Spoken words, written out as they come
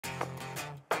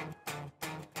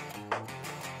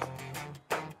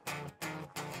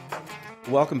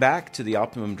Welcome back to the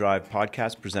Optimum Drive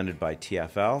podcast presented by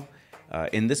TFL.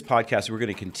 In this podcast, we're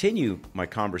going to continue my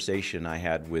conversation I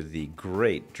had with the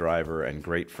great driver and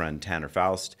great friend Tanner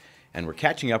Foust, and we're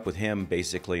catching up with him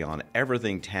basically on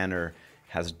everything Tanner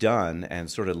has done and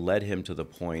sort of led him to the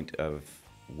point of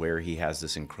where he has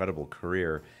this incredible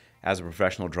career as a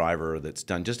professional driver that's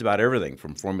done just about everything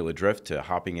from Formula Drift to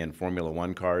hopping in Formula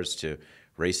One cars to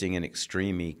racing in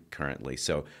Extreme E currently.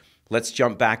 So let's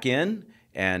jump back in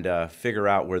and figure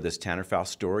out where this Tanner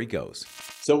Foust story goes.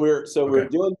 So we're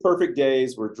doing perfect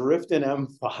days. We're drifting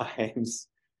M5s.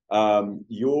 What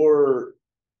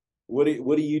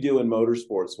do you do in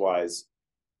motorsports wise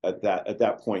at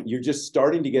that point? You're just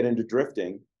starting to get into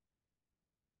drifting.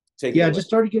 Just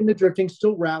started getting into drifting,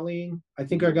 still rallying. I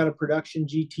think I got a production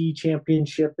GT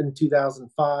championship in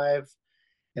 2005.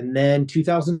 And then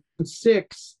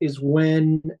 2006 is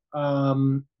when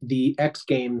the X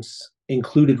Games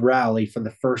included rally for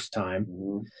the first time.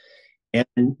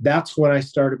 And that's when I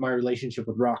started my relationship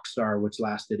with Rockstar, which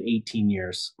lasted 18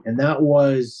 years. And that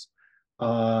was,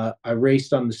 I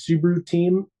raced on the Subaru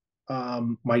team.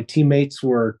 My teammates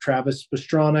were Travis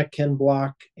Pastrana, Ken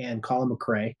Block, and Colin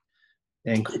McRae.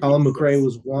 And Colin McRae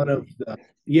was one of the,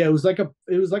 it was like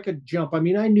a jump. I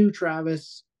mean, I knew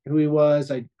Travis, who he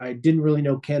was. I didn't really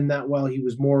know Ken that well. He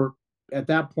was more, at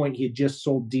that point, he had just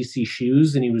sold DC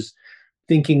shoes and he was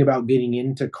thinking about getting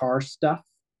into car stuff.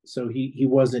 So he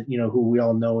wasn't, who we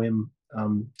all know him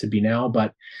to be now.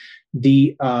 But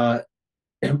but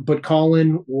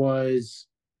Colin was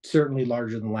certainly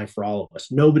larger than life for all of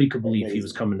us. Nobody could believe he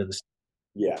was coming to the States.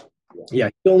 Yeah.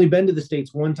 He'd only been to the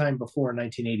States one time before in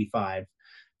 1985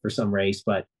 for some race,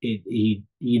 but it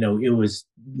was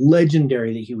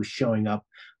legendary that he was showing up.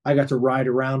 I got to ride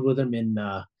around with him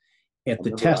at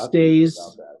the test days.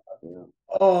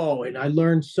 Oh, and I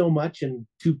learned so much in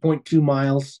 2.2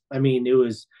 miles. I mean, it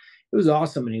was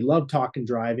awesome, and he loved talking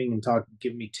driving and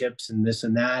giving me tips and this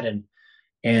and that,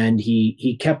 and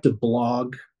he kept a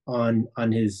blog on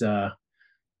his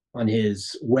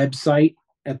website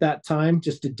at that time,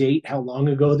 just to date how long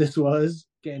ago this was.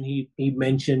 And he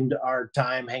mentioned our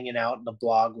time hanging out in the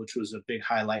blog, which was a big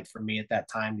highlight for me at that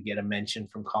time to get a mention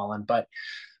from Colin. But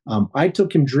I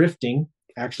took him drifting.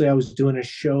 Actually, I was doing a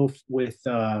show with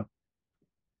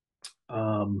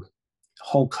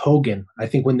Hulk Hogan, I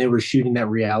think, when they were shooting that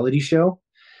reality show.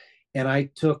 And I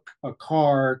took a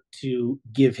car to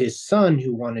give his son,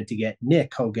 who wanted to get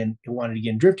Nick Hogan, who wanted to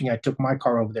get in drifting. I took my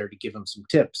car over there to give him some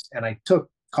tips. And I took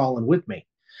Colin with me.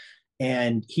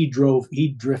 And he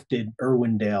drifted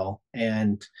Irwindale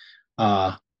and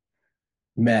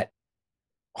met.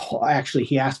 Actually,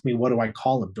 he asked me, what do I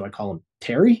call him? Do I call him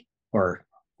Terry or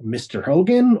Mr.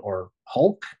 Hogan or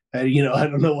Hulk? I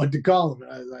don't know what to call him.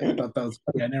 I thought that was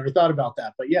funny. I never thought about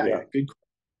that. But yeah. Good.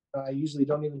 I usually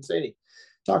don't even say anything,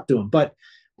 talk to him. But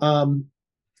but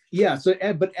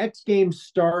X Games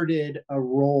started a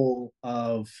role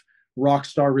of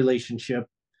Rockstar relationship.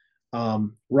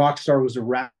 Rockstar was a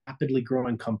rapidly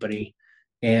growing company,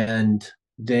 and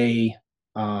they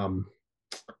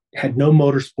had no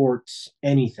motorsports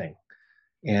anything,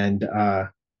 and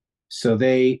so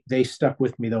they stuck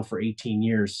with me though for 18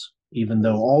 years, even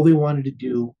though all they wanted to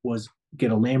do was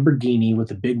get a Lamborghini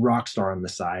with a big Rockstar on the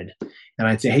side. And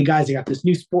I'd say, hey guys, I got this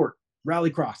new sport,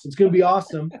 rallycross. It's going to be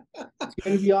awesome. It's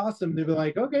going to be awesome. They'd be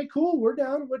like, okay, cool. We're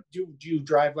down. What do you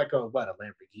drive, like a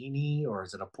Lamborghini, or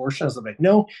is it a Porsche? I was like,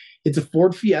 no, it's a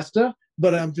Ford Fiesta,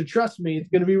 but trust me, it's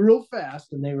going to be real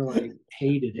fast. And they were like,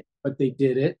 hated it, but they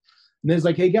did it. And then it's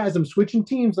like, hey guys, I'm switching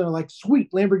teams. And they're like,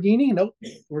 sweet, Lamborghini. Nope,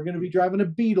 we're going to be driving a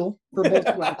Beetle for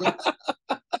Volkswagen.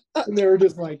 And they were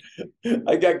just like,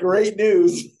 I got great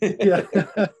news. Yeah.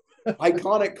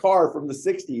 Iconic car from the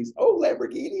 60s. Oh,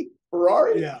 Lamborghini,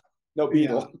 Ferrari. Yeah. No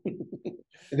Beetle. Yeah.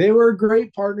 They were a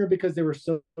great partner because they were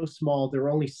so small. There were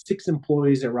only 6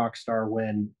 employees at Rockstar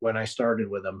when I started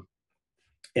with them.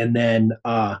 And then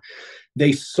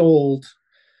they sold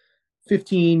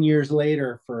 15 years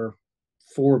later for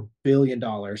 $4 billion.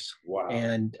 Wow.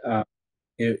 And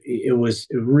it was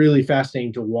really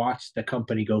fascinating to watch the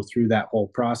company go through that whole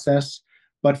process.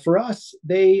 But for us,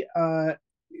 they,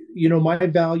 my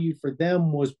value for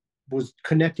them was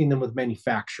connecting them with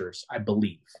manufacturers, I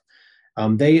believe.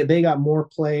 They got more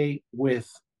play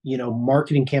with,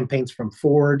 marketing campaigns from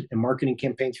Ford and marketing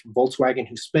campaigns from Volkswagen,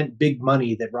 who spent big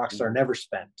money that Rockstar never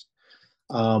spent.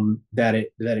 That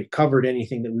it covered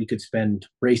anything that we could spend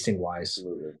racing wise.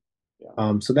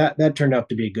 Yeah. So that turned out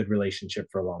to be a good relationship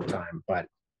for a long time. But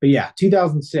yeah,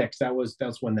 2006,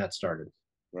 that's when that started.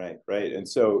 Right. And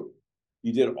so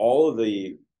you did all of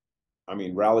the,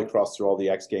 rallycross through all the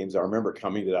X Games. I remember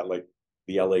coming to that, like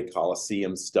the LA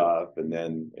Coliseum stuff, and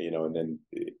then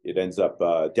it ends up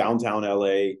downtown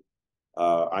LA.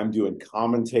 I'm doing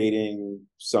commentating,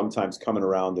 sometimes coming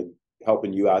around and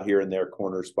helping you out here and there,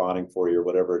 corner spotting for you or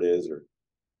whatever it is, or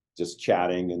just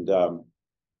chatting. And I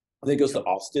think it goes to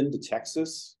Austin, to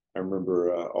Texas. I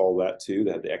remember all that too.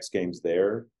 They had the X Games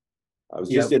there.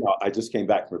 I just came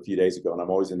back from a few days ago, and I'm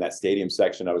always in that stadium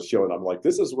section. I was showing, I'm like,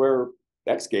 this is where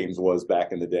X Games was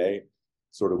back in the day,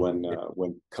 sort of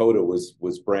when COTA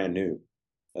was brand new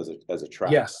as a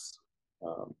track. Yes.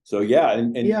 So yeah,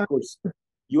 and Yeah. of course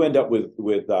you end up with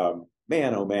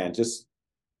man, oh man, just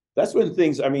that's when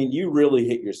things. I mean, you really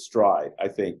hit your stride. I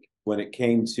think when it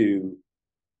came to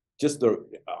just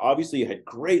obviously you had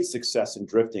great success in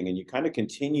drifting, and you kind of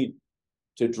continued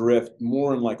to drift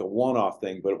more in like a one-off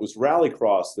thing, but it was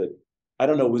rallycross that, I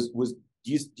don't know, do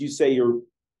you say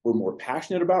were more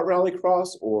passionate about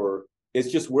rallycross, or it's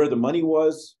just where the money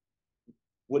was?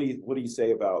 What do you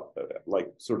say about like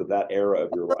sort of that era of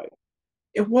your life?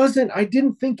 It wasn't, I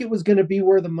didn't think it was going to be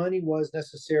where the money was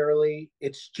necessarily.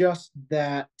 It's just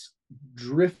that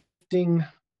drifting,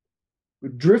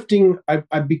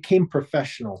 I became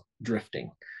professional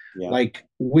drifting. Yeah. Like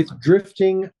with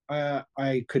drifting,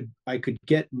 I could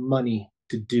get money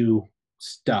to do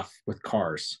stuff with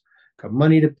cars, got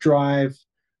money to drive.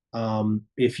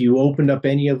 If you opened up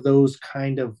any of those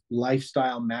kind of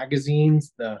lifestyle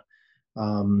magazines, the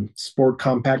Sport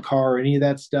Compact Car, any of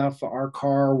that stuff, our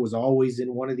car was always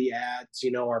in one of the ads.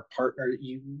 Our partner,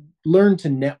 you learn to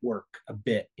network a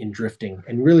bit in drifting,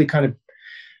 and really kind of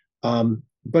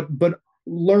but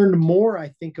learned more,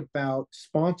 I think, about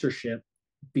sponsorship,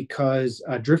 because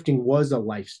drifting was a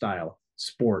lifestyle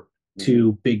sport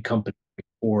to big companies like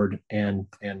Ford and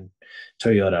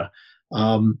Toyota.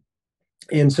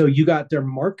 And so you got their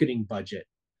marketing budget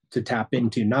to tap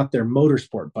into, not their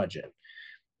motorsport budget.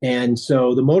 And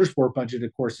so the motorsport budget,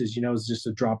 of course, is just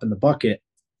a drop in the bucket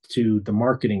to the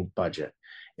marketing budget.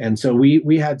 And so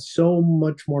we had so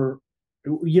much more,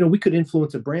 we could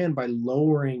influence a brand by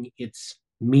lowering its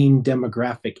mean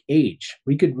demographic age.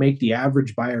 We could make the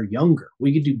average buyer younger.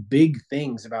 We could do big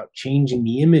things about changing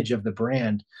the image of the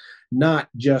brand, not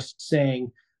just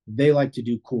saying they like to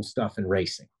do cool stuff in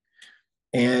racing.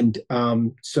 And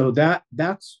so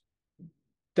that's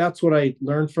what I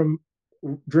learned from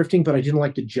drifting, but I didn't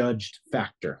like the judged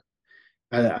factor.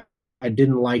 I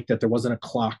didn't like that there wasn't a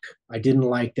clock. I didn't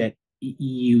like that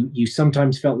you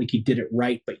sometimes felt like you did it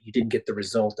right, but you didn't get the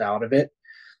result out of it.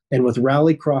 And with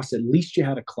rallycross, at least you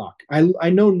had a clock. I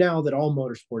know now that all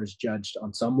motorsport is judged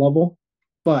on some level,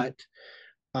 but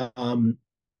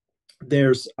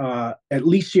there's at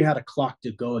least you had a clock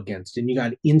to go against, and you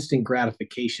got instant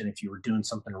gratification if you were doing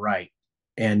something right,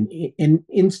 and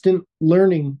instant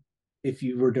learning if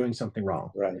you were doing something wrong.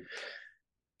 Right.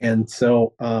 And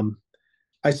so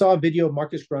I saw a video of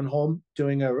Marcus Grönholm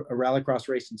doing a rallycross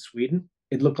race in Sweden.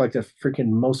 It looked like the freaking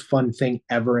most fun thing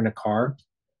ever in a car.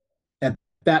 At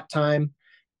that time,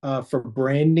 for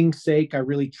branding's sake, I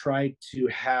really tried to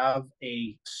have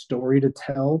a story to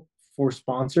tell for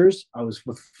sponsors. I was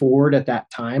with Ford at that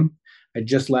time. I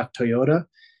just left Toyota.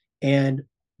 And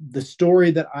the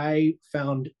story that I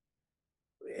found,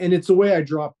 and it's the way I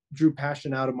drew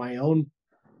passion out of my own,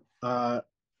 the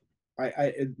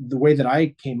way that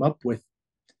I came up with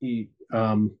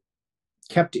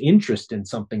kept interest in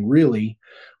something really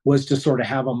was to sort of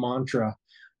have a mantra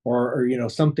or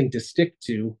something to stick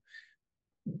to,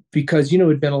 because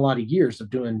it'd been a lot of years of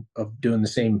doing the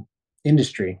same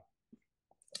industry.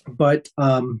 But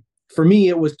for me,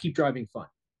 it was keep driving fun,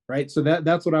 right? So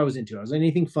that's what I was into. I was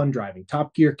anything fun driving.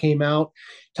 Top Gear came out.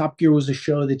 Top Gear was a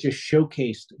show that just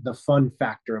showcased the fun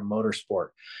factor of motorsport.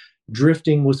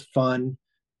 Drifting was fun.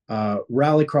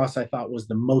 Rallycross, I thought, was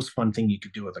the most fun thing you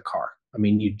could do with a car. I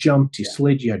mean, you jumped, you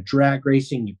slid, you had drag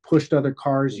racing, you pushed other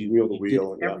cars, you wheel to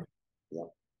wheel. Yeah.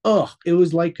 Oh, it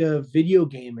was like a video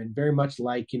game, and very much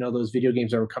like those video games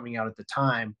that were coming out at the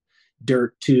time,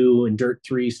 Dirt 2 and Dirt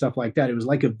 3, stuff like that. It was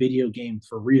like a video game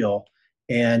for real.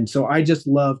 And so I just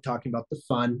loved talking about the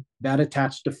fun that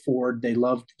attached to Ford. They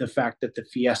loved the fact that the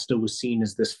Fiesta was seen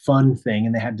as this fun thing,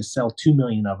 and they had to sell 2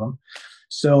 million of them.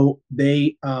 So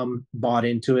they bought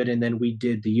into it, and then we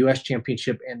did the U.S.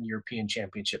 Championship and the European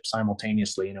Championship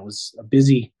simultaneously, and it was a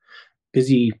busy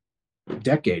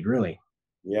decade, really.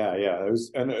 Yeah, it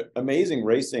was an amazing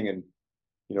racing, and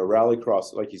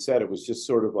rallycross, like you said, it was just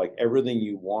sort of like everything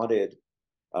you wanted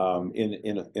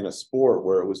in a sport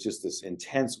where it was just this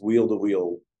intense wheel to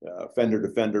wheel, fender to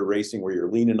fender racing where you're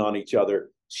leaning on each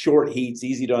other, short heats,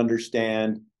 easy to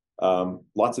understand.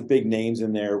 Lots of big names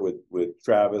in there with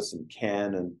Travis and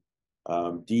Ken and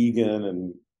Deegan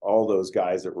and all those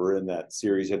guys that were in that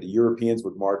series. You had the Europeans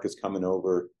with Marcus coming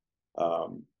over.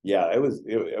 Yeah,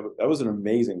 that was an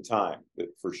amazing time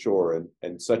for sure,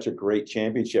 and such a great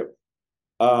championship.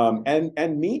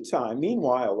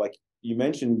 Meanwhile, like you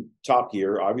mentioned Top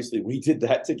Gear, obviously we did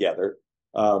that together.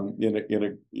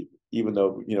 Even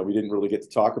though, we didn't really get to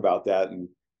talk about that. And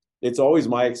it's always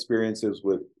my experiences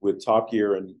with Top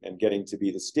Gear and getting to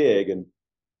be the Stig, and,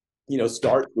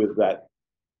 start with that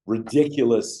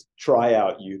ridiculous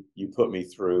tryout you put me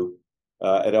through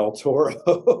at El Toro,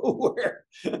 where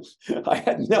I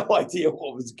had no idea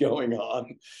what was going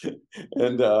on.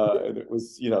 And it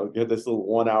was, you had this little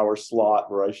 1 hour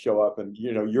slot where I show up, and,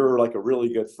 you're like a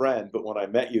really good friend. But when I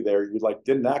met you there, you like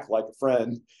didn't act like a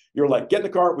friend. You're like, get in the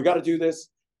car. We got to do this.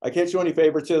 I can't show any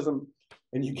favoritism.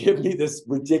 And you give me this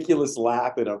ridiculous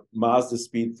lap in a Mazda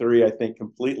Speed 3, I think,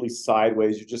 completely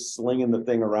sideways. You're just slinging the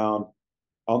thing around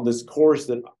on this course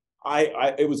that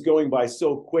it was going by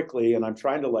so quickly, and I'm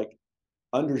trying to like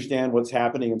understand what's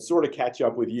happening and sort of catch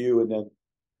up with you. And then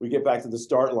we get back to the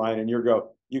start line, and you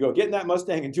go, get in that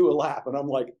Mustang and do a lap. And I'm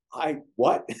like,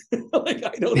 what? Like,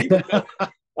 I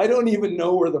don't even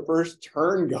know where the first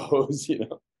turn goes,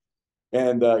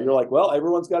 And you're like, well,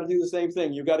 everyone's got to do the same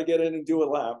thing. You got to get in and do a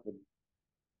lap. And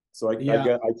so I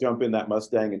jump in that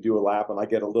Mustang and do a lap, and I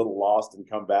get a little lost and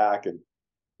come back, and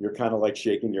you're kind of like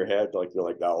shaking your head, like you're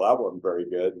like, oh, that wasn't very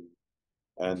good.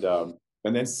 And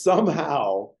then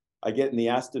somehow I get in the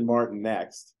Aston Martin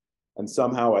next, and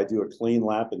somehow I do a clean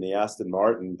lap in the Aston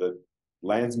Martin that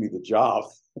lands me the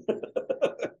job.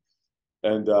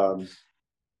 And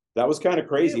that was kind of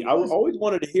crazy. I always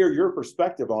wanted to hear your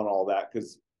perspective on all that,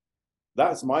 because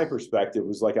that's my perspective. It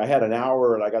was like I had an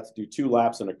hour and I got to do 2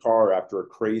 laps in a car after a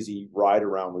crazy ride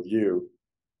around with you.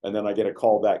 And then I get a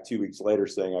call back 2 weeks later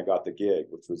saying I got the gig,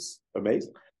 which was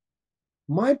amazing.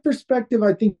 My perspective,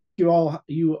 I think you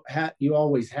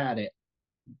always had it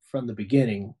from the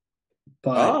beginning.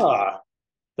 But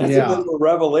that's a bit of a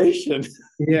revelation.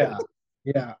 Yeah.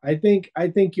 I think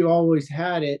you always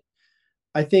had it.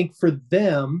 I think for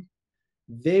them,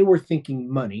 they were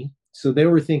thinking money. So they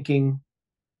were thinking,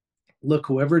 look,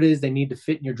 whoever it is, they need to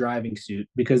fit in your driving suit,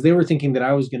 because they were thinking that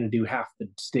I was going to do half the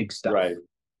Stig stuff. Right.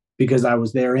 Because I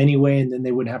was there anyway, and then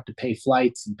they would have to pay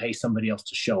flights and pay somebody else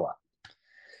to show up.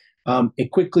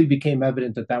 It quickly became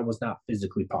evident that was not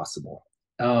physically possible,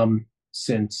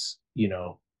 since,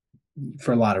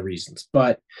 for a lot of reasons.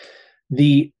 But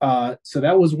so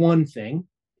that was one thing,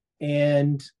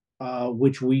 and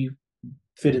which we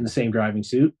fit in the same driving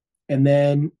suit. And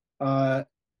then I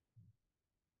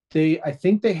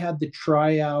think they had the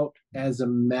tryout as a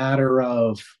matter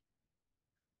of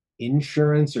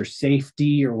insurance or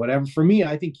safety or whatever. For me,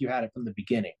 I think you had it from the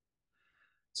beginning.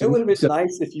 So, it would have been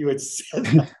nice if you had said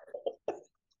that.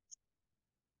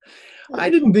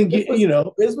 I didn't think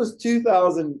this was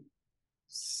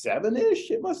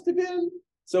 2007-ish. It must have been.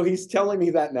 So he's telling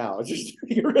me that now. Just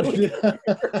he really he's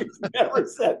never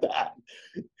said that.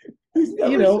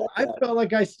 I felt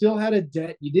like I still had a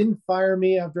debt. You didn't fire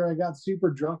me after I got super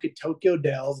drunk at Tokyo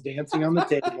Dell's dancing on the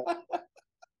table.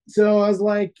 So I was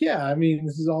like, yeah, I mean,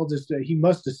 this is all just he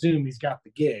must assume he's got the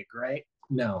gig, right?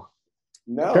 No,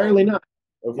 apparently not.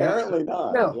 Apparently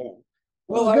not. No. Yeah.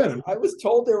 Well, I was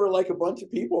told there were like a bunch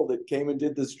of people that came and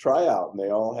did this tryout, and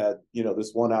they all had,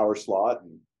 this 1 hour slot.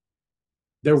 And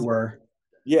there were.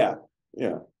 Yeah.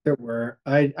 There were.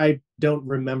 I don't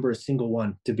remember a single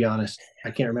one, to be honest. I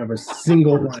can't remember a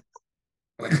single one.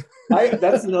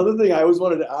 That's another thing I always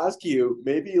wanted to ask you.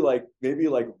 Maybe like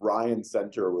Ryan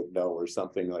Center would know, or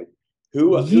something, like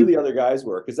who the other guys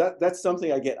were, because that's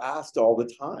something I get asked all the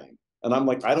time, and I'm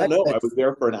like, I don't know. I was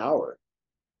there for an hour,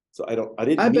 so I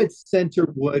didn't. I bet Center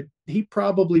would. He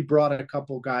probably brought a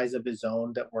couple guys of his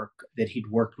own that he'd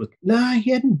worked with. Nah,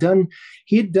 he had done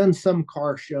some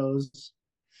car shows.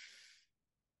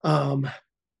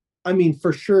 I mean,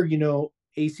 for sure,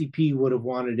 ACP would have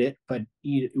wanted it, but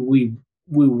we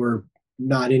were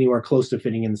not anywhere close to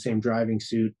fitting in the same driving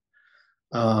suit.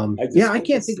 I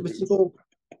can't think of a single.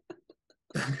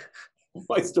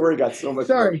 My story got so much.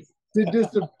 Sorry.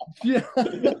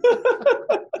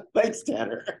 Thanks,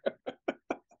 Tanner.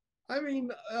 I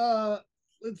mean,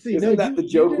 let's see. Isn't that the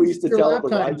joke we used to tell?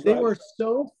 They were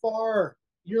so far.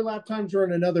 Your lap times were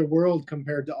in another world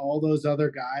compared to all those other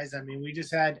guys. I mean, we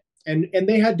just had, and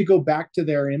they had to go back to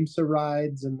their IMSA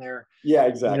rides and their. Yeah,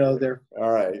 exactly.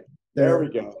 All right. There we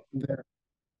go.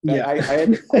 Yeah, I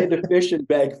had to fish and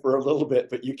beg for a little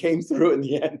bit, but you came through in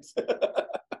the end.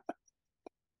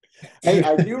 Hey,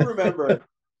 I do remember.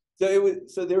 So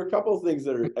there were a couple of things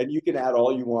that are, and you can add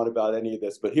all you want about any of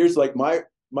this, but here's like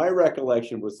my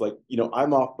recollection was like,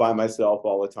 I'm off by myself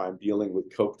all the time dealing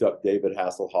with coked up David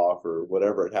Hasselhoff or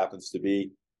whatever it happens to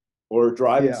be, or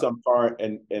driving some car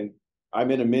and I'm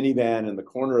in a minivan in the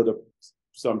corner of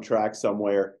some track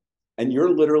somewhere, and you're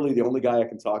literally the only guy I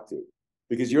can talk to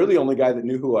because you're the only guy that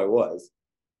knew who I was.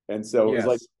 And so it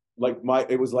was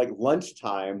it was like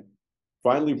lunchtime,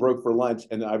 finally broke for lunch,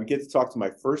 and I would get to talk to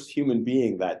my first human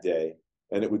being that day,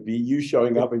 and it would be you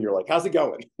showing up and you're like, how's it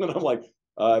going? And I'm like,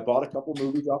 I bought a couple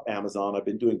movies off Amazon. I've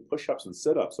been doing push-ups and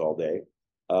sit-ups all day.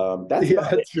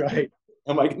 That's right.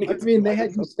 Am I going to get I mean, they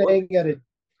had you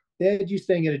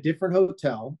staying at a different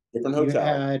hotel. Different hotel.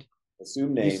 You had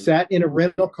assume name. You sat in a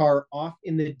rental car off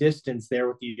in the distance there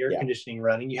with the air conditioning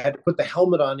running. You had to put the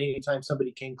helmet on anytime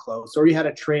somebody came close, or you had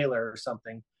a trailer or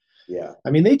something. Yeah. I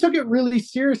mean, they took it really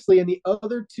seriously, and the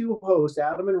other two hosts,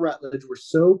 Adam and Rutledge, were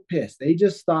so pissed. They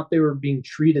just thought they were being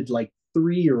treated like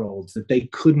 3-year-olds, that they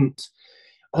couldn't.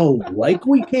 Oh, like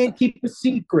we can't keep a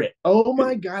secret. Oh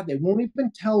my God, they won't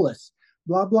even tell us.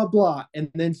 Blah, blah, blah. And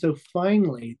then so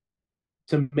finally,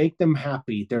 to make them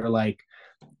happy, they're like,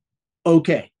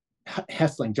 okay.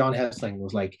 John Hessling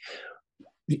was like,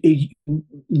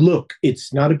 look,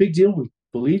 it's not a big deal. We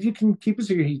believe you can keep us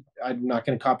here. I'm not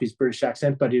going to copy his British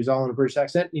accent, but he was all in a British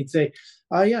accent. And he'd say,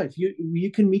 yeah, if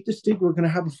you can meet the Stig, we're going to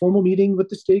have a formal meeting with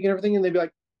the Stig and everything. And they'd be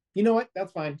like, you know what?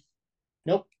 That's fine.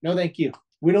 Nope. No, thank you.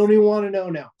 We don't even want to know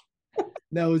now.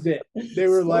 That was it. They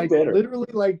were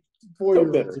literally like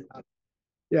 4-year-olds.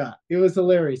 Yeah, it was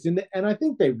hilarious. And I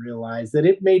think they realized that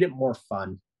it made it more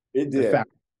fun. It did. That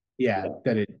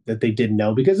they didn't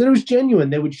know, because it was genuine.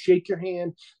 They would shake your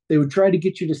hand. They would try to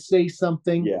get you to say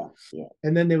something. Yeah.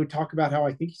 And then they would talk about how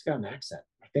I think he's got an accent.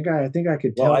 I think I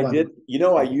could tell. Well, I did.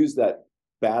 I used that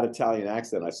bad Italian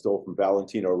accent I stole from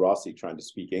Valentino Rossi trying to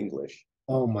speak English.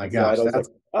 Oh my gosh! So I was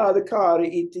like, the car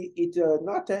it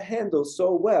not handle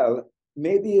so well.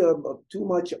 Maybe too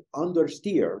much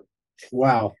understeer.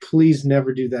 Wow! Please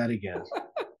never do that again.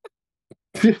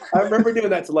 I remember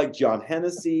doing that to like John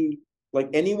Hennessy. Like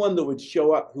anyone that would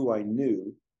show up who I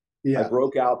knew, I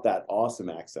broke out that awesome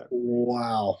accent.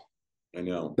 Wow. I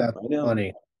know. That's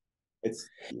funny. It's,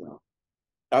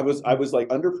 I was like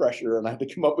under pressure and I had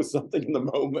to come up with something in the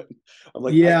moment. I'm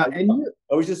like,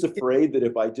 I was just afraid that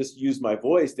if I just used my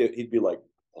voice, he'd be like,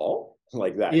 oh,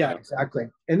 like that. Yeah, exactly.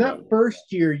 And that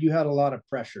first year you had a lot of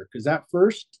pressure, because that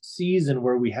first season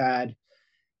where we had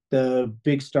the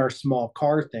big star small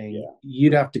car thing,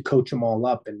 you'd have to coach them all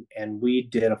up, and we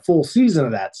did a full season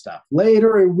of that stuff.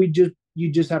 Later,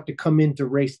 you just have to come in to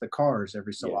race the cars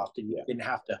every so often. You didn't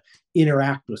have to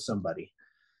interact with somebody,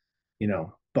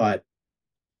 but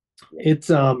it's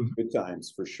good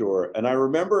times for sure. And I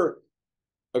remember,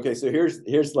 okay, so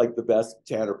here's like the best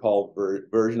Tanner Paul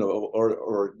version of,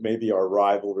 or maybe our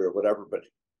rivalry or whatever, but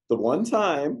the one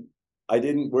time I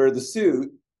didn't wear the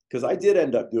suit, because I did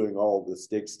end up doing all the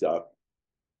Stig stuff.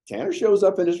 Tanner shows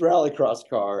up in his rallycross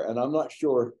car, and I'm not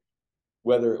sure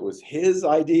whether it was his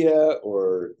idea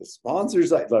or the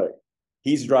sponsor's idea. Like,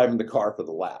 he's driving the car for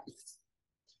the lap.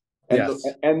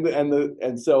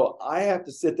 And so I have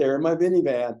to sit there in my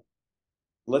minivan.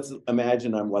 Let's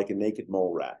imagine I'm like a naked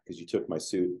mole rat because you took my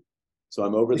suit. So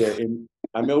I'm over there in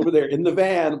the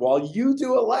van while you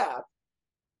do a lap,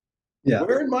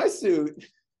 wearing my suit.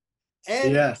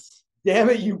 And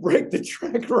damn it, you break the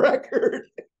track record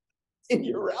in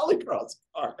your rallycross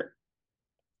car.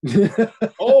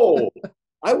 Oh,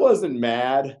 I wasn't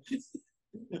mad.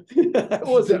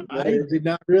 I did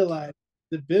not realize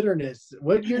the bitterness.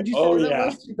 What year did you say that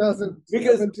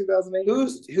was? 2008?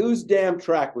 Whose damn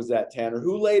track was that, Tanner?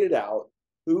 Who laid it out?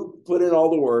 Who put in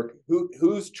all the work?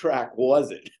 Whose track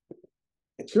was it?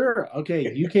 Sure.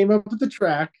 Okay, you came up with the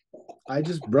track. I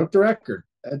just broke the record.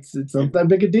 It's not that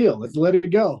big a deal. Let's let it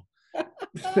go.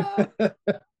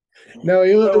 No,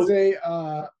 it was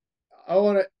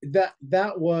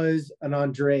that was an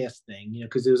Andreas thing,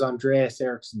 because it was Andreas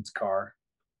Ericsson's car.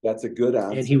 That's a good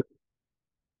answer. And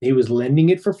he was lending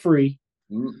it for free.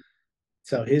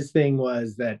 So his thing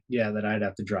was that I'd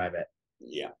have to drive it.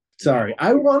 Yeah. Sorry.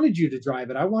 I wanted you to drive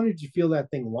it. I wanted you to feel that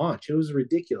thing launch. It was a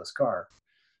ridiculous car.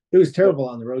 It was terrible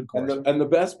on the road course. And the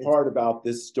best part about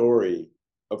this story,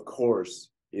 of course,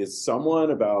 is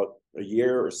someone about a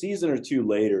year or season or two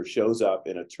later shows up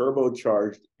in a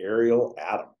turbocharged Ariel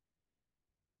Atom.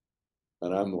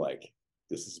 And I'm like,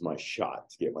 this is my shot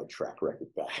to get my track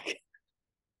record back.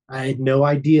 I had no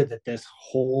idea that this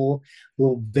whole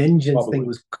little vengeance thing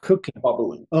was cooking.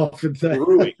 Bubbling. Oh, for the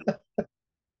brewing.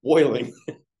 Boiling.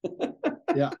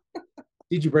 Yeah.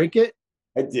 Did you break it?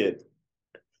 I did.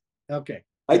 Okay.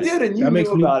 I did, and you That knew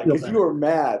makes me about it feel because you better. were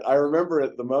mad. I remember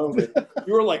at the moment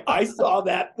you were like, "I saw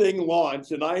that thing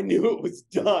launch, and I knew it was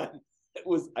done." It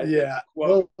was, I think, Yeah.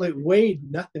 Well, it weighed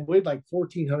nothing. It weighed like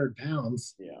 1,400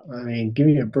 pounds. yeah. I mean, give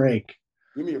me a break.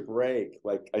 Give me a break.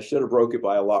 Like I should have broke it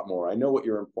by a lot more. I know what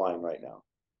you're implying right now,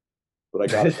 but I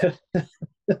got it.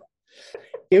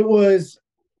 It was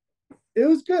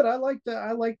good. I like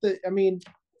the I mean,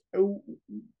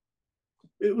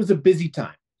 it was a busy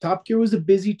time. Top Gear was a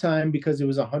busy time because it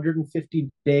was 150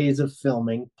 days of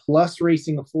filming plus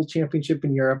racing a full championship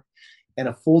in Europe and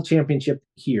a full championship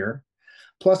here.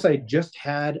 Plus I just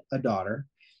had a daughter.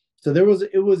 So it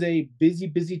was a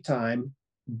busy time,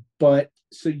 but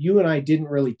so you and I didn't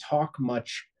really talk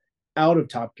much out of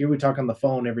Top Gear. We talk on the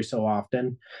phone every so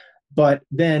often. But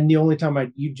then the only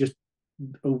time you just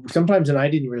sometimes, and I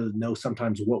didn't really know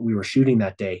sometimes what we were shooting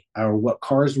that day or what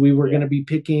cars we were going to be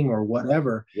picking or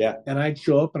whatever. Yeah. And I'd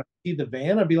show up and I'd see the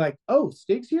van. I'd be like, "Oh,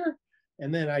 Stig's here."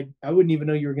 And then I wouldn't even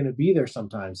know you were going to be there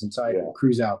sometimes. And so I'd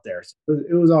cruise out there. So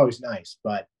it was always nice.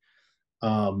 But,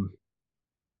 but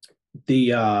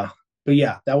yeah,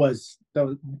 that was,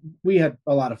 we had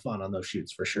a lot of fun on those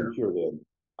shoots for sure. We sure did.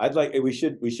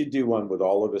 We should do one with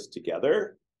all of us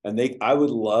together. And I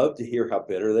would love to hear how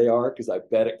bitter they are because I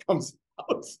bet it comes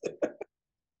out.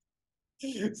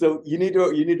 So you need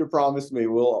to promise me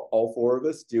we'll all four of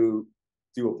us do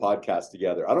a podcast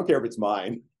together. I don't care if it's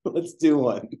mine. Let's do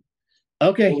one.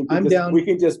 Okay, I'm down. We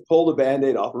can just pull the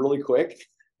Band-Aid off really quick.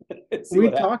 We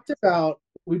talked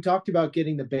about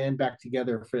getting the band back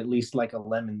together for at least like a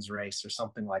Lemons race or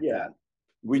something like that.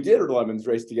 We did a Lemons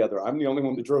race together. I'm the only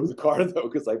one that drove the car though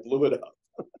because I blew it up.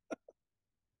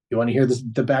 You want to hear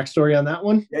the backstory on that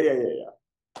one? Yeah.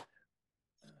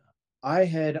 I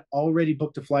had already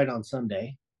booked a flight on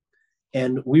Sunday,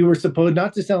 and we were supposed,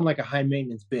 not to sound like a high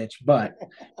maintenance bitch, but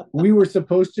we were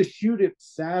supposed to shoot it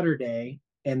Saturday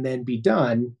and then be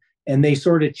done. And they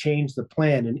sort of changed the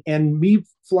plan. And me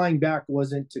flying back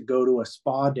wasn't to go to a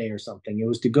spa day or something. It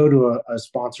was to go to a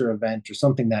sponsor event or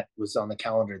something that was on the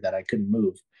calendar that I couldn't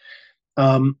move.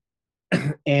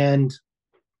 And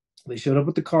they showed up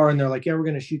with the car and they're like, "Yeah, we're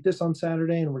going to shoot this on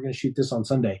Saturday and we're going to shoot this on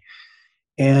Sunday."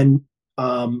 And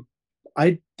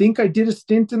I think I did a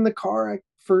stint in the car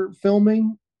for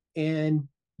filming. And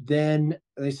then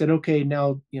they said, "Okay,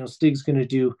 now, Stig's going to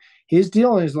do his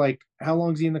deal." And he's like, "How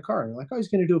long is he in the car?" And they're like, "Oh, he's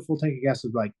going to do a full tank of gas."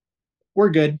 I'm like, "We're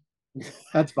good.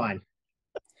 That's fine."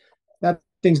 That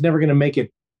thing's never going to make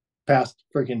it past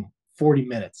freaking 40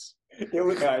 minutes. It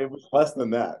was less than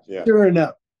that. Yeah. Sure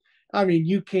enough. I mean,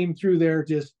 you came through there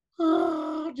just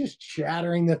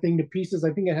shattering the thing to pieces.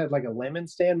 I think it had like a lemon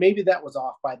stand. Maybe that was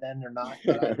off by then or not.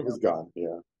 But it was gone.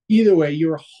 Yeah. Either way, you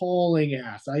were hauling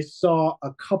ass. I saw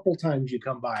a couple times you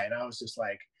come by, and I was just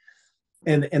like,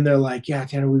 and they're like, "Yeah,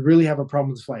 Tanner, we really have a problem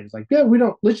with this flight." It's like, "Yeah, we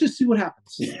don't. Let's just see what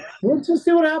happens. Let's just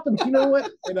see what happens." You know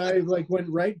what? And I like went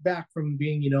right back from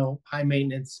being, high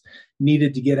maintenance,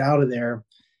 needed to get out of there,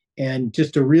 and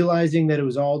just to realizing that it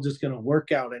was all just going to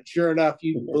work out. And sure enough,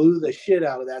 you blew the shit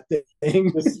out of that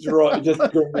thing. Just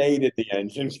grenaded the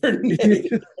engine.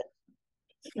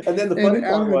 And then the funny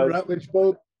part was Rutledge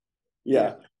both.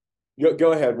 Yeah.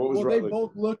 Go ahead. What was Rutledge? They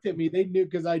both looked at me. They knew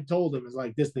because I told them, it's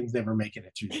like, "This thing's never making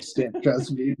it through the stint.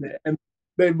 Trust me." And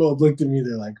they both looked at me.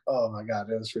 They're like, "Oh my God,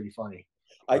 that was pretty funny."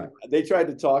 They tried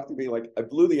to talk to me. Like I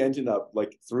blew the engine up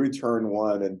like through turn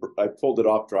one and I pulled it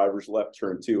off driver's left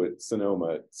turn two at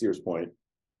Sonoma at Sears Point.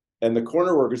 And the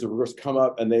corner workers of course come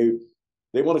up and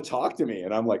they want to talk to me.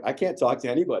 And I'm like, I can't talk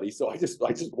to anybody. So I just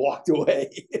walked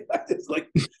away.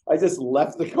 I just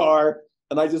left the car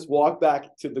and I just walked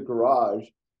back to the garage.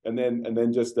 And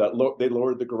then just they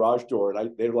lowered the garage door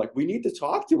and they were like, "We need to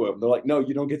talk to him." They're like, "No,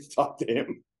 you don't get to talk to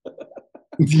him."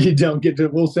 You don't get to.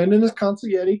 We'll send in his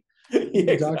consigliere.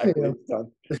 Yeah, exactly. It's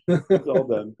done. It's all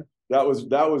done. That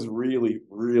was really,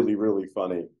 really, really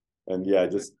funny. And yeah,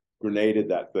 just grenaded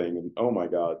that thing. And oh my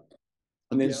God.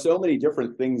 And then so many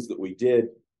different things that we did,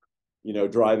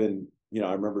 driving,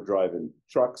 I remember driving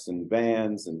trucks and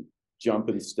vans and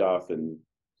jumping stuff and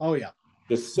oh yeah.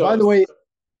 Just by the way,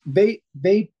 they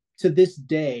to this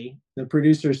day, the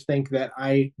producers think that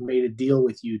I made a deal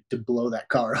with you to blow that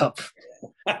car up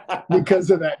because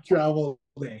of that travel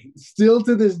day. Still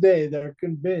to this day, they're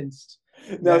convinced.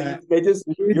 No,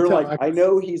 you're like, "I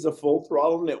know he's a full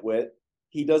throttle nitwit.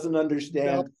 He doesn't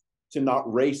understand to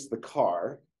not race the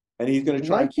car, and he's going to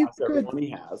try and pass everyone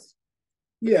he has."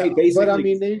 Yeah, but I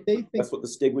mean, they think that's what the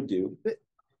Stig would do.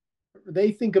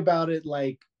 They think about it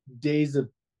like Days of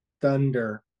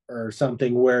Thunder or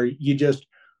something, where you just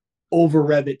over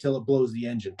rev it till it blows the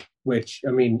engine. Which,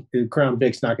 I mean, the Crown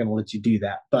Vic's not going to let you do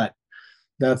that, but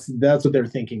That's what they're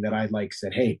thinking, that I like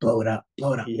said, hey, blow it up,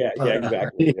 blow it up, Yeah, blow yeah, it up.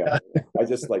 exactly. Yeah. I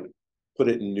just like put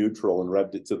it in neutral and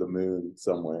revved it to the moon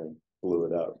somewhere and blew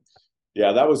it up.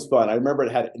 Yeah, that was fun. I remember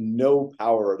it had no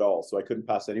power at all, so I couldn't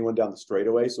pass anyone down the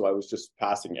straightaway. So I was just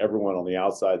passing everyone on the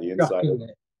outside, the inside,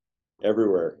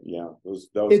 everywhere. Yeah, that was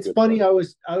It's good funny. fun.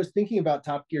 I was thinking about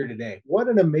Top Gear today. What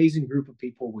an amazing group of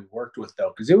people we worked with,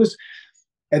 though, because it was,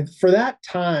 and for that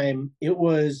time, it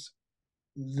was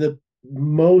the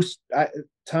most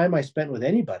time I spent with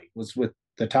anybody was with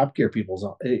the Top Gear peoples,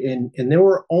 and there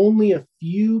were only a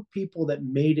few people that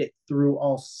made it through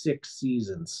all 6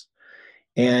 seasons,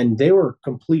 and they were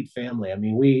complete family. I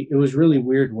mean, it was really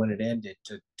weird when it ended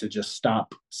to just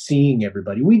stop seeing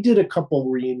everybody. We did a couple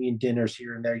reunion dinners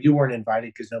here and there. You weren't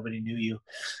invited because nobody knew you,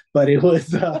 but it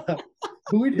was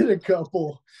we did a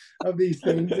couple of these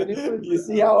things, and it was You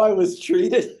see how I was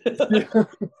treated?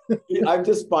 yeah. I'm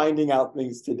just finding out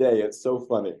things today. It's so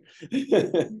funny.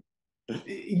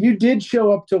 You did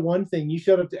show up to one thing. You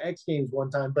showed up to X Games one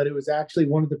time, but it was actually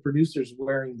one of the producers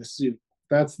wearing the suit.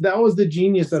 That was the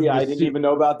genius of See, the I didn't suit. even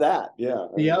know about that. Yeah.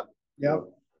 Yep, yep.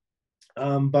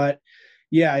 But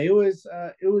yeah, it was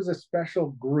a special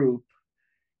group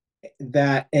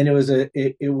that, and it was a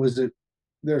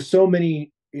there's so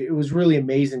many. It was really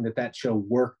amazing that that show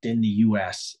worked in the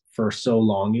U.S. for so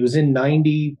long. It was in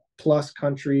 90 plus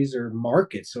countries or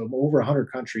markets, so over 100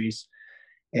 countries,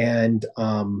 and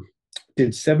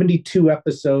did 72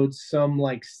 episodes, some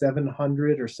like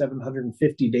 700 or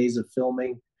 750 days of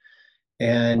filming,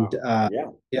 and Wow. Yeah.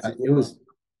 yeah, it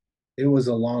was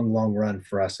a long run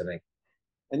for us, I think.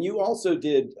 And you also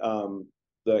did the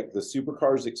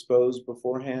supercars exposed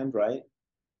beforehand, right?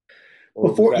 Or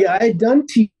was Before, that yeah, I had done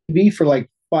TV for like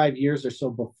 5 years or so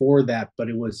before that, but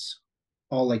it was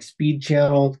all like Speed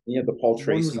Channel. yeah, the Paul One was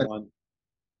Tracy like, one?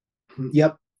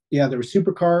 yep, yeah, there were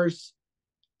Supercars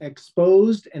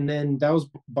Exposed, and then that was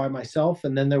by myself,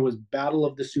 and then there was Battle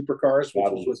of the Supercars,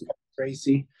 which was with Paul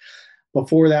Tracy.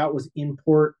 Before that was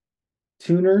Import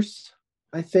Tuners,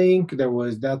 I think. There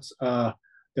was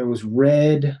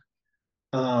Red.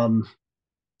 Um,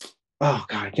 oh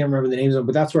God, I can't remember the names of them,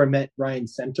 but that's where I met Ryan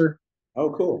Center.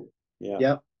 Oh, cool. Yeah.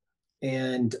 Yep.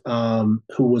 And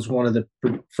who was one of the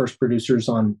first producers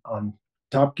on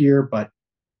Top Gear. But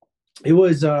it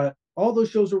was all those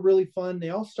shows were really fun.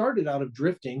 They all started out of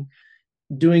drifting,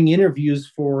 doing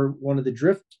interviews for one of the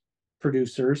drift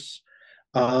producers.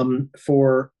 It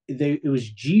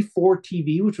was G4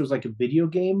 TV, which was like a video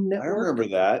game I network. remember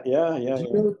that. Yeah, yeah, yeah.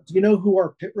 Do you know who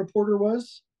our pit reporter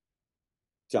was?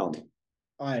 Tell me.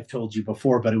 I've told you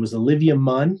before, but it was Olivia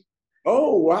Munn.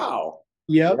 Oh, wow.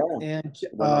 Yep, Yeah. and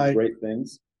Went on great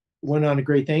things. went on to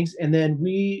great things. And then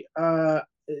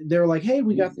they were like, "Hey,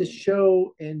 we got this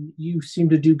show, and you seem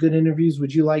to do good interviews.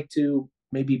 Would you like to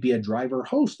maybe be a driver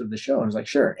host of the show?" And I was like,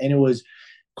 "Sure." And it was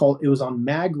on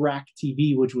Mag Rack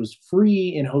TV, which was free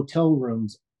in hotel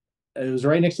rooms. It was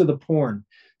right next to the porn,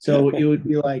 so it would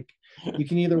be like you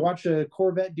can either watch a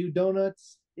Corvette do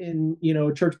donuts in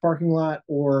a church parking lot,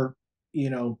 or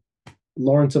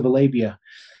Lawrence of Arabia.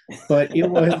 But it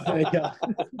was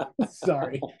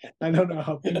sorry, I don't know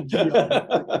how PG,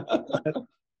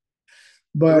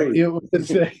 but it was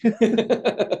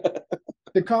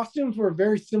the costumes were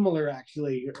very similar,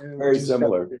 actually. Very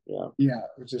similar. Yeah. Yeah,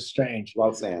 which is strange. A lot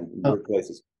of sand in weird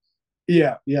places.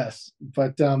 Yeah, yes.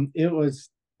 But it was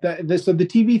so the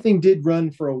TV thing did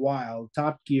run for a while.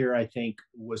 Top Gear, I think,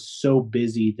 was so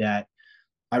busy that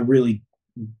I really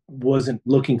wasn't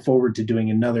looking forward to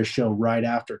doing another show right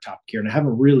after Top Gear. And I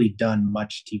haven't really done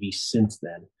much TV since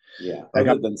then. Yeah.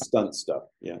 Other than stunt stuff.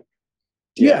 Yeah.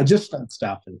 Yeah, just stunt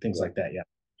stuff and things like that. Yeah.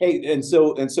 Hey, and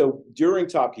so during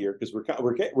Top Gear, because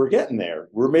we're getting there,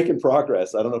 we're making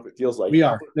progress. I don't know if it feels like we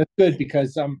are. That's good,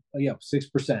 because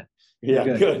 6%. Yeah,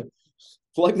 good.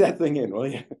 Plug that thing in, will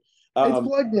you? It's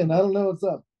plugged in. I don't know what's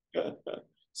up.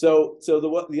 So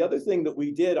the other thing that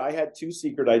we did, I had two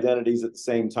secret identities at the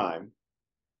same time,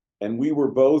 and we were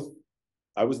both.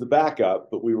 I was the backup,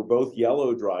 but we were both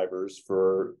yellow drivers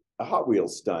for a Hot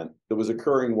Wheels stunt that was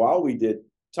occurring while we did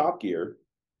Top Gear.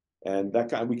 And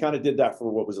we kind of did that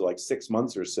for, what was it, like 6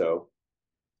 months or so.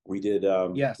 We did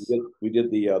yes. we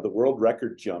did the world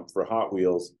record jump for Hot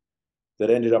Wheels that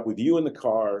ended up with you in the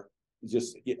car.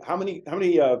 Just how many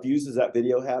views does that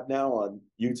video have now on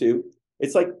YouTube?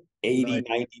 It's like 80,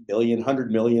 90 million,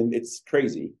 100 million. It's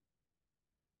crazy.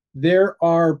 There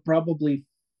are probably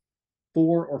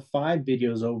 4 or 5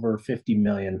 videos over 50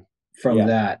 million from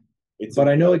that. But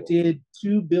incredible. I know it did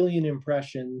 2 billion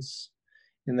impressions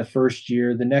in the first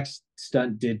year. The next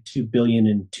stunt did 2 billion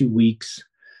in 2 weeks,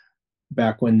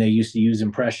 back when they used to use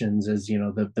impressions as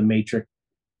the Matrix.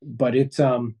 But it's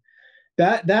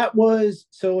That was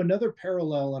so another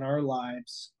parallel in our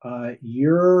lives.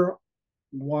 Your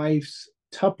wife's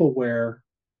Tupperware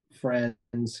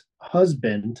friend's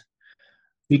husband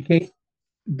became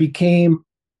became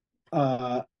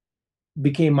uh,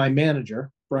 became my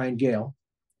manager, Brian Gale.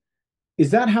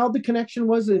 Is that how the connection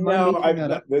was? Am I No, making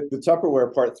that up? the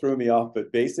Tupperware part threw me off,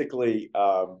 but basically,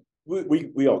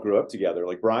 we all grew up together.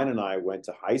 Like Brian and I went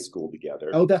to high school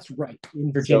together. Oh, that's right,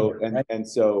 in Virginia, So right? and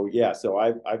so yeah, so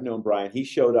I've known Brian. He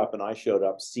showed up and I showed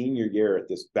up senior year at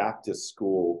this Baptist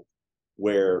school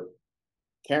where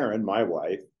Karen, my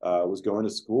wife, was going to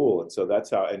school, and so that's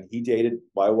how. And he dated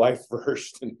my wife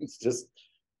first, and it's just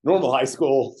normal high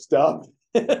school stuff.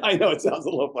 I know it sounds a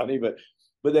little funny, but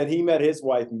then he met his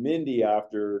wife Mindy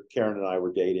after Karen and I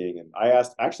were dating, and I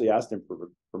actually asked him for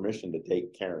permission to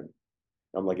date Karen.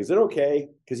 I'm like, is it okay?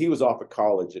 Because he was off at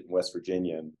college in West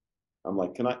Virginia, and I'm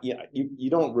like, can I? Yeah, you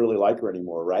don't really like her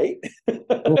anymore, right?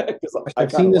 Oh, Because I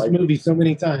I've kind seen of this like her. movie so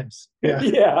many times. Yeah.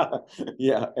 Yeah,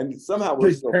 yeah, and somehow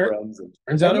we're still friends,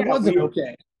 Turns and out it yeah, wasn't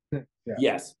okay. Yeah.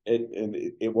 yes,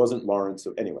 it wasn't Lawrence.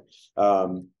 So anyway,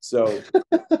 so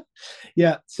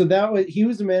Yeah. So that was he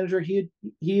was the manager. He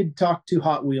had talked to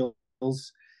Hot Wheels.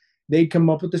 They'd come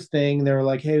up with this thing. They were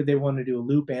like, hey, they want to do a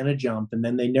loop and a jump, and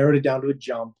then they narrowed it down to a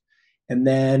jump. And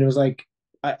then it was like,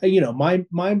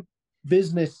 my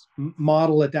business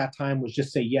model at that time was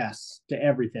just say yes to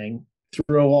everything,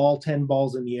 throw all 10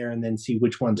 balls in the air, and then see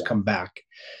which ones yeah, come back.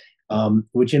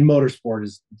 Which in motorsport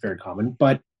is very common.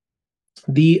 But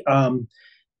the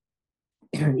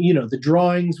the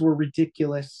drawings were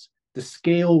ridiculous. The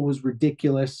scale was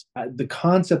ridiculous. The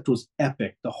concept was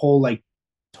epic. The whole like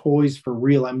toys for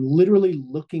real. I'm literally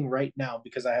looking right now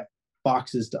because I have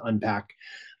boxes to unpack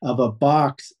of a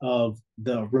box of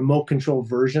the remote control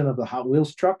version of the Hot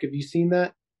Wheels truck. Have you seen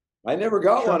that I never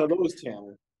got one truck? of those,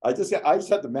 Tanner. I just had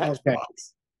the Okay.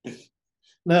 Matchbox.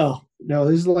 No, no,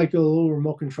 this is like a little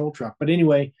remote control truck. But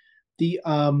anyway, the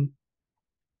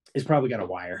it's probably got a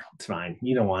wire. It's fine.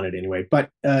 You don't want it anyway. But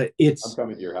I'm it's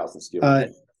coming to your house and stealing uh,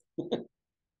 it.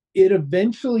 it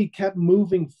eventually kept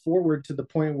moving forward to the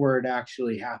point where it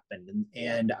actually happened.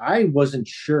 And I wasn't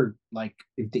sure like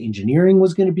if the engineering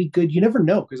was going to be good. You never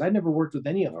know because I never worked with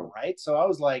any of them, right? So I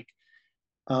was like,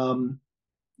 um,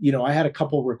 I had a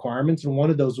couple requirements, and one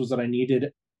of those was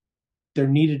that there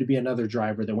needed to be another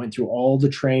driver that went through all the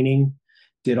training,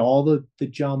 did all the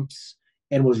jumps,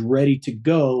 and was ready to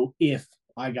go if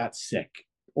I got sick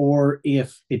or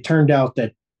if it turned out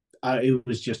that it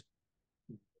was just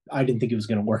I didn't think it was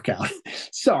going to work out.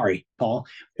 Sorry, Paul,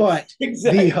 but the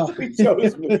Exactly, he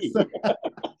chose me.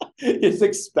 His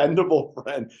expendable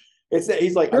friend.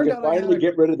 He's like, I turned can out I had finally a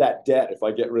get rid of that debt if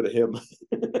I get rid of him.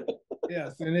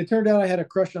 yes, and it turned out I had a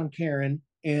crush on Karen,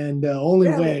 and the only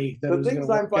Damn it. way that it The was going things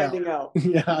to I'm work out, finding out.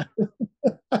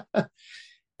 yeah.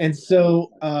 And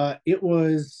so it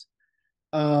was,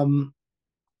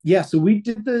 yeah. So we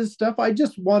did the stuff. I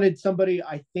just wanted somebody.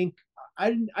 I think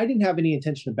I didn't have any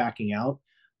intention of backing out,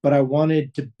 but I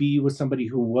wanted to be with somebody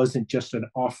who wasn't just an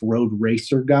off-road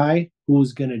racer guy who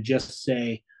was going to just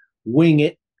say, "Wing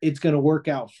it. It's going to work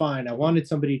out fine." I wanted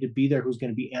somebody to be there who's going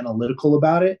to be analytical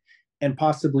about it and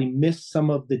possibly miss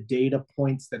some of the data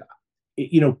points that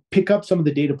pick up some of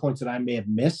the data points that I may have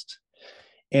missed.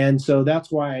 And so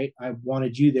that's why I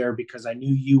wanted you there because I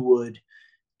knew you would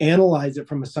analyze it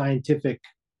from a scientific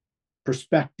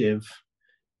perspective,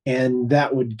 and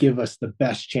that would give us the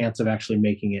best chance of actually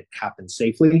making it happen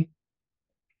safely.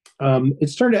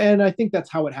 It's turned, and I think that's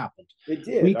how it happened. It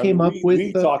did. We I mean, came up with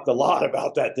we talked a lot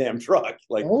about that damn truck,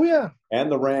 like, oh yeah,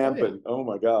 and the oh ramp, yeah, and oh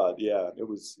my god, yeah, it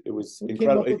was we came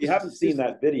incredible. up If with you haven't seen this.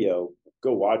 that video,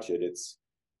 go watch it.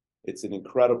 It's an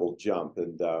incredible jump,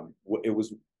 and it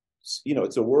was,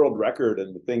 it's a world record.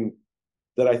 And the thing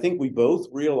that I think we both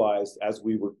realized as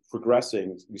we were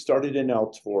progressing, we started in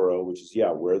El Toro, which is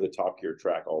where the Top Gear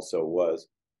track also was,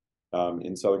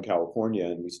 in Southern California,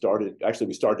 and we started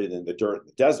in the dirt,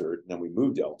 the desert, and then we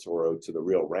moved El Toro to the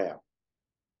real ramp.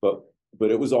 But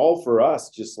it was all for us,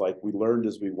 just like we learned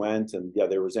as we went, and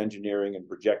there was engineering and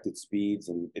projected speeds,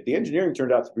 and the engineering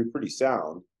turned out to be pretty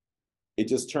sound. It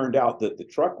just turned out that the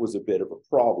truck was a bit of a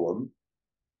problem,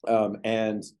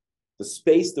 and the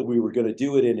space that we were going to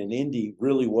do it in Indy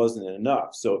really wasn't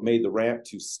enough. So it made the ramp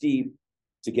too steep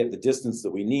to get the distance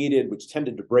that we needed, which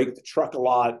tended to break the truck a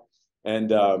lot.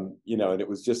 And, and it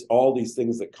was just all these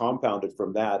things that compounded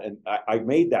from that. And I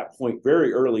made that point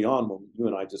very early on when you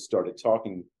and I just started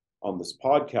talking on this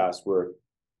podcast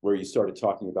where you started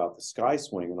talking about the sky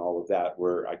swing and all of that,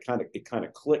 where it kind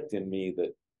of clicked in me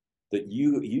that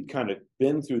you'd kind of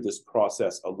been through this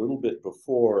process a little bit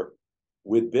before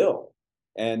with Bill.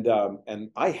 And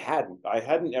I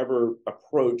hadn't ever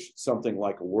approached something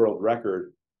like a world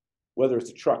record, whether it's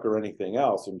a truck or anything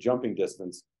else in jumping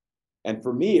distance. And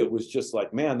for me, it was just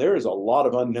like, man, there is a lot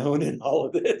of unknown in all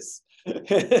of this.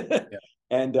 Yeah.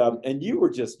 And you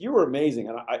were amazing.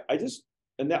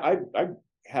 And I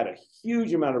had a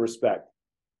huge amount of respect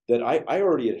that I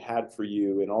already had for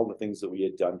you and all the things that we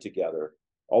had done together,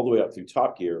 all the way up through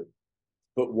Top Gear.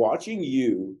 But watching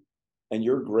you and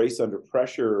your grace under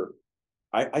pressure,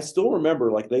 I still remember,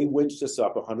 like, they winched us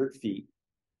up 100 feet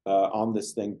on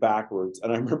this thing backwards.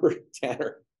 And I remember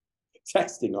Tanner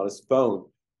texting on his phone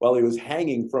while he was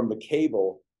hanging from the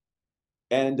cable.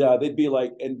 And they'd be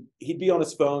like, and he'd be on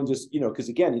his phone just, because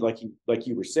again, like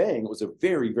you were saying, it was a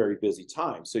very, very busy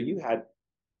time. So you had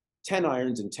 10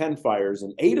 irons and 10 fires,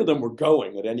 and 8 of them were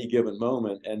going at any given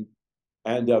moment.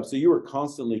 And so you were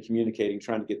constantly communicating,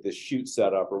 trying to get this shoot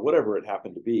set up or whatever it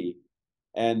happened to be.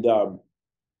 And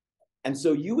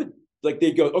so you would, like,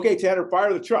 they'd go, okay, Tanner,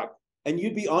 fire the truck. And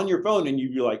you'd be on your phone and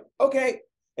you'd be like, okay.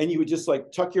 And you would just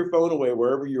like tuck your phone away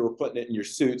wherever you were putting it in your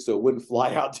suit so it wouldn't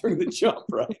fly out during the jump,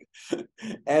 right?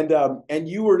 And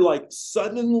you were like,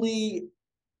 suddenly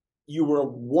you were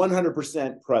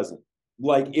 100% present.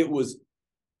 Like, it was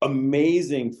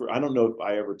amazing. I don't know if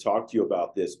I ever talked to you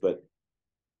about this, but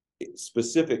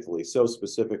specifically,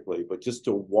 but just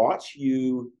to watch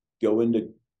you go into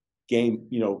game,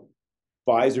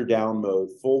 visor down mode,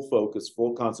 full focus,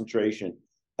 full concentration,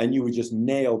 and you would just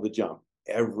nail the jump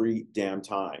every damn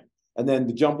time. And then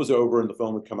the jump was over and the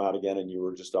phone would come out again and you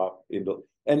were just off into,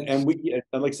 and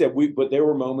like I said, but there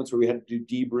were moments where we had to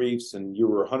do debriefs and you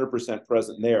were 100%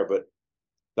 present there. But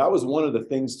that was one of the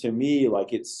things, to me,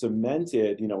 like, it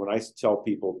cemented, when I tell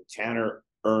people Tanner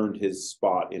earned his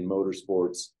spot in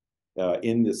motorsports,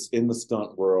 in the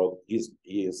stunt world.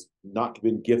 He has not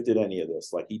been gifted any of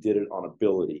this. Like, he did it on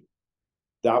ability.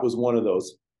 That was one of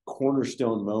those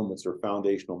cornerstone moments or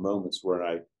foundational moments where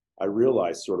I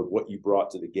realized sort of what you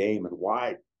brought to the game and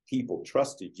why people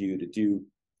trusted you to do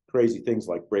crazy things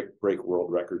like break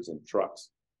world records in trucks.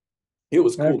 It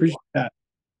was cool. I appreciate that.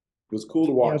 It was cool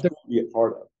to watch, cool to be a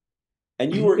part of.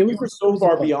 And you were so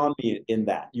far beyond me in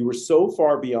that. You were so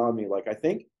far beyond me. Like, I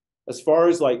think as far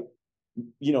as, like,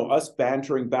 us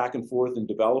bantering back and forth and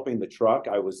developing the truck,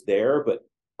 I was there, but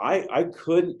I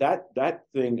couldn't, that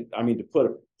thing, I mean, to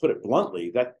put it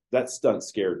bluntly, that stunt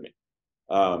scared me.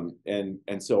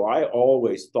 And so I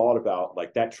always thought about,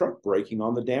 like, that truck breaking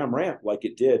on the damn ramp like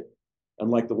it did. And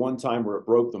like the one time where it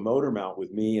broke the motor mount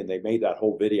with me, and they made that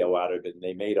whole video out of it and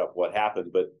they made up what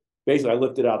happened. But basically I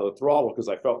lifted out of the throttle because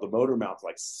I felt the motor mounts,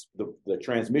 like the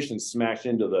transmission smash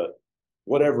into the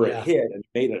whatever it hit, and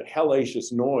made a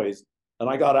hellacious noise. And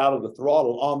I got out of the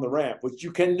throttle on the ramp, which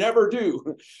you can never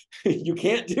do. You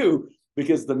can't do,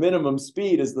 because the minimum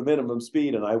speed is the minimum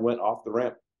speed. And I went off the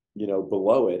ramp,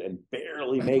 below it, and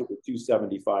barely made the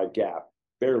 275 gap,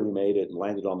 barely made it, and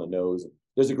landed on the nose.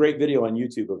 There's a great video on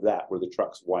YouTube of that where the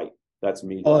truck's white. That's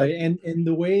me. Oh, and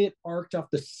the way it arced off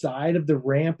the side of the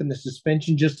ramp and the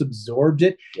suspension just absorbed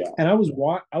it. Yeah. And I was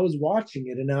watching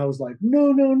it and I was like,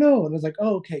 no. And I was like,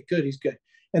 oh, okay, good. He's good.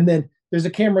 And then there's a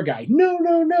camera guy. No.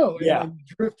 Yeah. And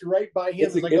I drift right by him.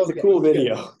 It's a cool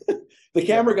video. The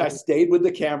camera guy stayed with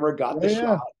the camera, got the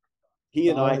shot. He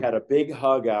and I had a big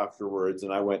hug afterwards.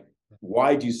 And I went,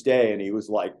 why'd you stay? And he was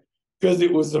like, because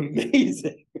it was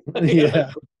amazing.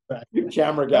 Yeah.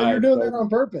 Camera guy. You're doing that on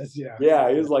purpose. Yeah. Yeah.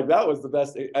 He was like, that was the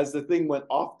best. As the thing went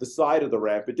off the side of the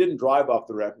ramp, it didn't drive off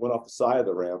the ramp, it went off the side of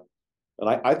the ramp. And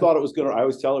I thought it was going to, I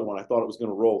always tell everyone, I thought it was going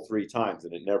to roll 3 times,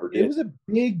 and it never did. It was a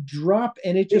big drop,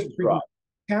 and it just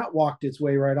catwalked its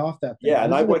way right off that thing. Yeah.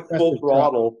 And I went full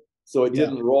throttle, so it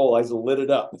didn't roll. I just lit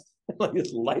it up. I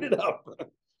just light it up.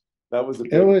 That was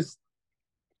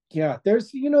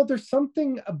there's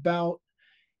something about,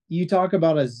 you talk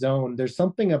about a zone. There's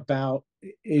something about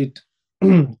it.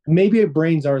 Maybe our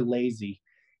brains are lazy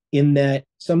in that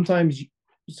sometimes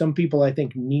some people, I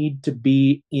think, need to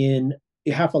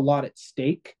have a lot at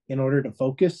stake in order to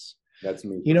focus. That's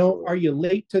me. Are you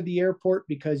late to the airport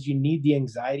because you need the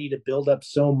anxiety to build up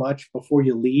so much before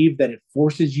you leave that it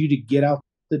forces you to get out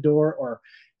the door? Or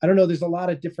I don't know, there's a lot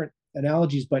of different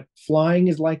analogies, but flying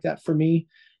is like that for me.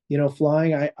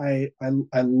 Flying, I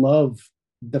love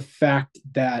the fact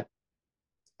that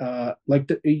a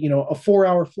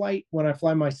 4-hour flight when I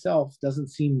fly myself doesn't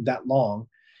seem that long,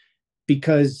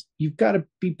 because you've got to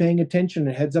be paying attention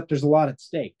and heads up. There's a lot at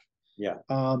stake. Yeah.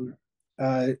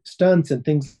 Stunts and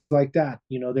things like that.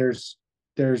 There's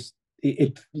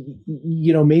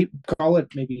maybe call it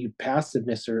maybe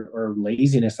passiveness or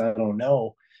laziness. I don't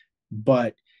know,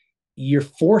 but you're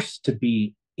forced to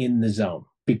be in the zone.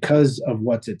 because of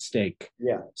what's at stake.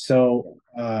 Yeah. So,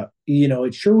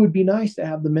 it sure would be nice to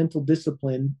have the mental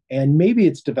discipline, and maybe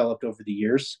it's developed over the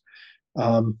years,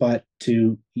 but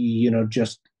to,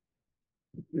 just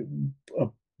uh,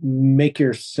 make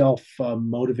yourself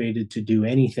motivated to do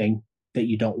anything that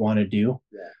you don't want to do.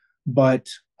 Yeah. But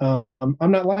I'm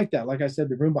not like that. Like I said,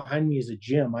 the room behind me is a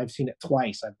gym. I've seen it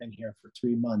twice. I've been here for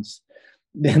 3 months.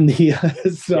 And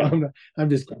so yeah. I'm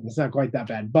just kidding. It's not quite that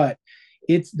bad, but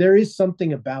there is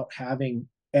something about having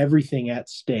everything at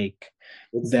stake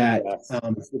it's that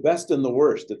it's the best and the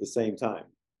worst at the same time.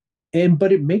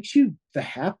 But it makes you the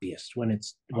happiest when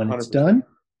it's 100%. done.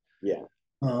 Yeah.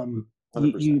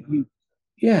 100%.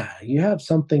 You have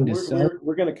something to sell.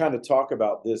 We're going to kind of talk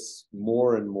about this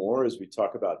more and more as we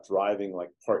talk about driving, like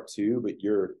part 2, but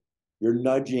you're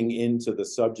nudging into the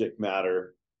subject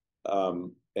matter,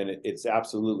 and it's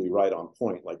absolutely right on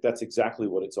point. Like that's exactly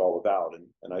what it's all about,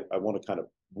 and I want to kind of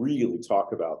really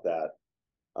talk about that.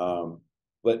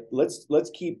 But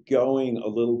let's keep going a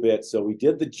little bit. So we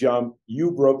did the jump. You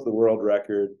broke the world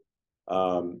record.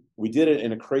 We did it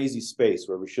in a crazy space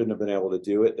where we shouldn't have been able to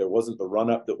do it. There wasn't the run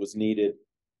up that was needed.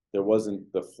 There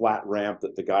wasn't the flat ramp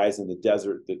that the guys in the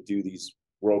desert that do these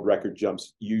world record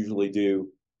jumps usually do.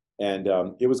 And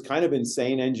it was kind of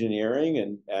insane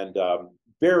engineering and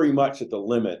very much at the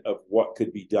limit of what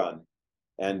could be done.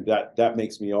 And that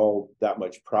makes me all that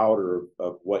much prouder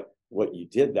of what you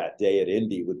did that day at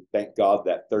Indy with, thank God,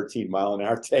 that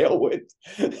 13-mile-an-hour tailwind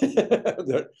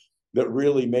that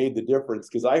really made the difference.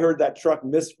 Because I heard that truck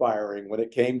misfiring when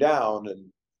it came down, and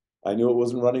I knew it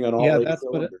wasn't running on all 8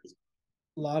 cylinders.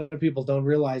 A lot of people don't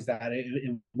realize that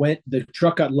the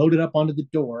truck got loaded up onto the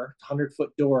door,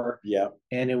 100-foot door. Yeah.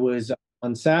 And it was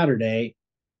on Saturday,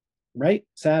 right?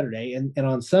 Saturday. And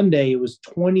on Sunday, it was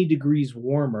 20 degrees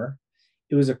warmer.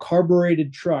 It was a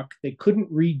carbureted truck. They couldn't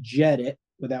rejet it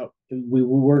we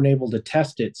weren't able to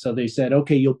test it. So they said,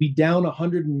 okay, you'll be down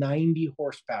 190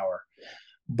 horsepower,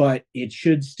 but it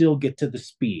should still get to the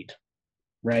speed.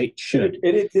 Right? Should.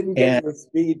 It didn't get to the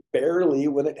speed barely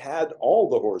when it had all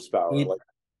the horsepower.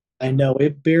 I know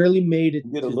it barely made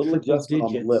it. Did a little adjustment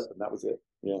on the lip, and that was it.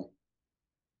 Yeah.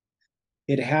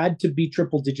 It had to be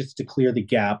triple digits to clear the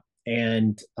gap,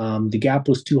 and the gap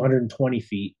was 220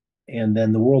 feet, and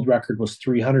then the world record was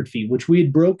 300 feet, which we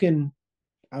had broken.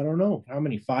 I don't know how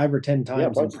many, 5 or 10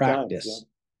 times in practice.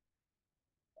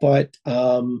 But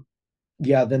then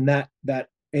that,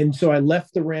 and so I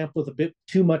left the ramp with a bit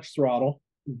too much throttle.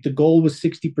 The goal was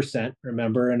 60%,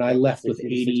 remember, and I left with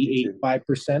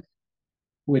 85%,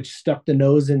 which stuck the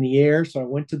nose in the air. So I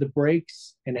went to the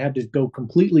brakes and had to go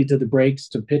completely to the brakes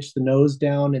to pitch the nose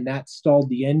down, and that stalled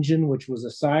the engine, which was a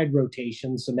side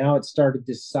rotation. So now it started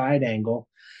this side angle,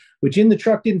 which in the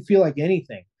truck didn't feel like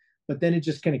anything, but then it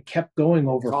just kind of kept going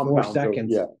over 4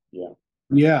 seconds.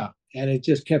 Yeah. And it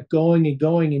just kept going and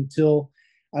going until,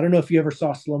 I don't know if you ever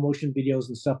saw slow motion videos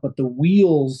and stuff, but the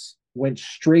wheels went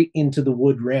straight into the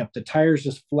wood ramp. The tires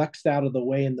just flexed out of the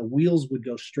way and the wheels would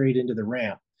go straight into the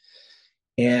ramp.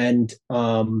 And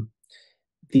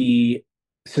the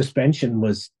suspension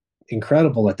was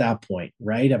incredible at that point,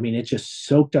 right? I mean, it just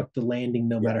soaked up the landing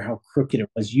no matter how crooked it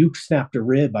was. You snapped a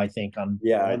rib, I think, on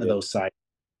one of those sides.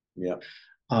 Yeah.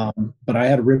 But I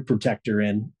had a rib protector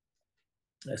in.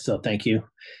 So thank you.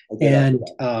 And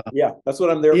that's what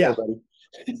I'm there for, buddy.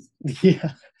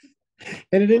 Yeah.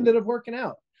 And it ended up working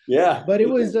out. Yeah. But it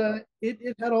was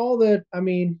it had all the, I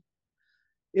mean,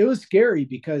 it was scary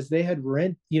because they had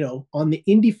on the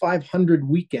Indy 500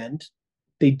 weekend,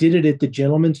 they did it at the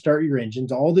Gentlemen Start Your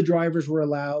Engines. All the drivers were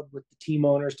allowed with the team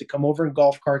owners to come over in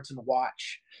golf carts and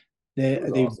watch. They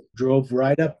awesome. Drove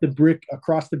right up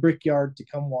across the brickyard to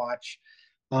come watch.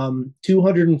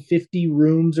 250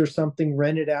 rooms or something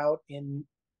rented out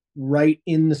right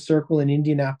in the circle in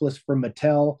Indianapolis for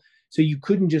Mattel. So you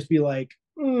couldn't just be like,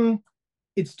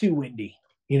 it's too windy.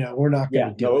 We're not going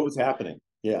to do it. It was happening.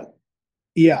 Yeah.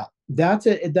 Yeah. That's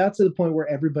at the point where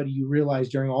you realize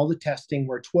during all the testing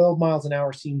where 12 miles an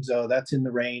hour seems, that's in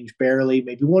the range, barely,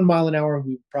 maybe 1 mile an hour,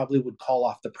 we probably would call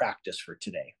off the practice for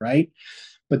today. Right.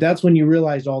 But that's when you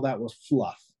realized all that was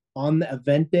fluff. On the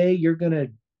event day, you're going to,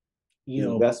 the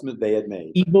investment they had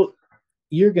made.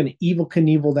 You're going to Evel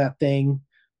Knievel that thing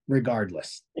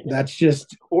regardless. That's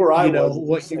just, or I was,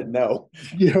 what you said no.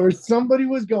 Or somebody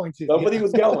was going to. Somebody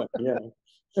was going, yeah.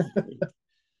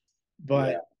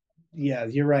 But yeah,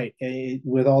 you're right.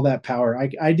 With all that power,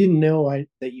 I didn't know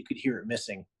that you could hear it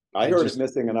missing. I heard it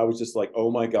missing, and I was just like,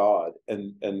 "Oh my God!"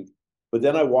 But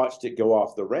then I watched it go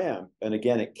off the ramp, and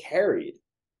again it carried,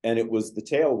 and it was the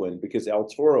tailwind because El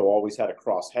Toro always had a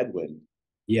cross headwind.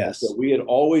 Yes. So we had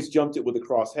always jumped it with a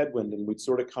cross headwind, and we'd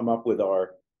sort of come up with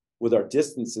our with our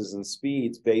distances and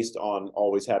speeds based on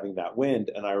always having that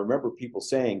wind. And I remember people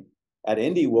saying at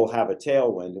Indy, we'll have a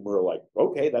tailwind. And we were like,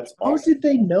 okay, that's awesome. How did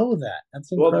they know that?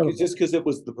 That's incredible. Well, just because it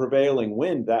was the prevailing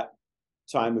wind that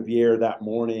time of year, that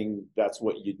morning, that's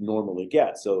what you'd normally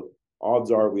get. So odds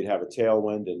are we'd have a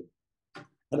tailwind.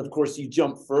 And of course, you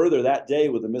jump further that day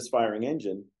with a misfiring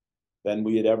engine than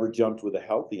we had ever jumped with a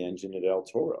healthy engine at El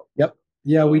Toro. Yep.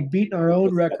 Yeah, we'd beaten our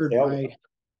own record by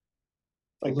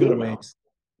a good amount.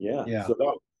 Yeah. So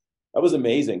that was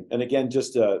amazing. And again,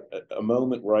 just a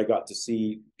moment where I got to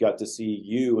see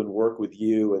you and work with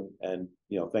you, and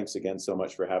you know, thanks again so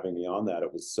much for having me on that.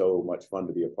 It was so much fun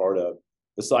to be a part of,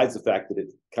 besides the fact that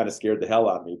it kind of scared the hell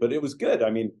out of me, but it was good.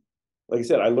 I mean, like I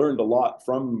said, I learned a lot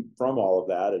from all of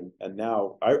that. And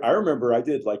now I remember I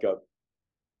did like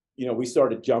we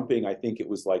started jumping, I think it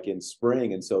was like in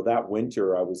spring. And so that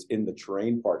winter I was in the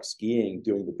terrain park skiing,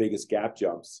 doing the biggest gap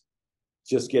jumps,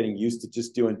 just getting used to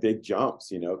just doing big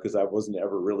jumps, because I wasn't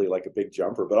ever really like a big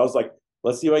jumper. But I was like,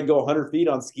 let's see if I can go 100 feet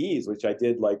on skis, which I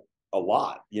did like a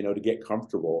lot, to get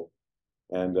comfortable.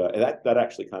 And that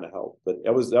actually kind of helped. But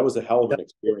that was a hell of an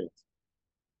experience.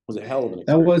 It was a hell of an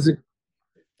experience.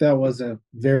 That was a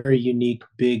very unique,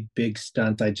 big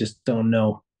stunt. I just don't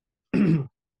know.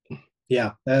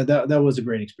 Yeah, that was a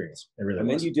great experience. It really was.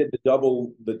 And then you did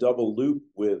the double loop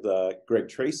with Greg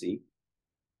Tracy.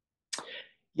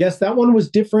 Yes, that one was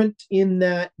different in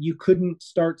that you couldn't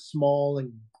start small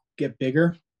and get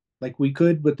bigger like we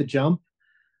could with the jump.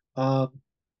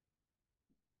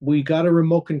 We got a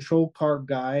remote control car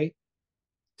guy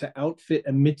to outfit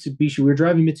a Mitsubishi. We were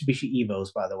driving Mitsubishi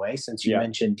Evos, by the way, since you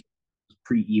mentioned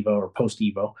pre-Evo or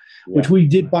post-Evo, which we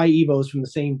did buy Evos from the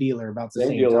same dealer about the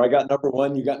same dealer. time. I got number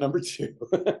 1, you got number 2.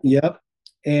 Yep.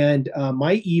 And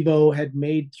my Evo had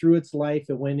made through its life.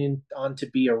 It went on to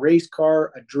be a race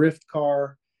car, a drift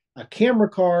car, a camera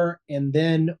car, and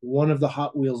then one of the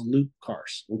Hot Wheels loop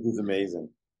cars. Which is amazing.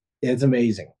 It's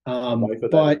amazing.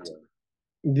 But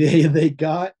they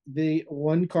got the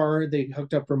one car, they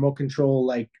hooked up remote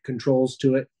controls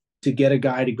to it to get a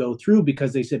guy to go through,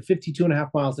 because they said 52.5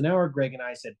 miles an hour. Greg and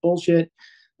I said, bullshit.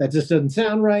 That just doesn't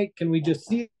sound right. Can we just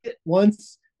see it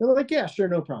once? They're like, yeah, sure,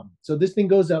 no problem. So this thing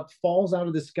goes up, falls out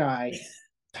of the sky,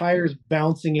 tires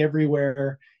bouncing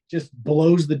everywhere, just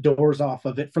blows the doors off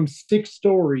of it from 6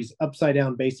 stories upside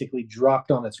down, basically dropped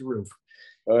on its roof.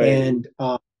 Right. And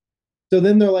so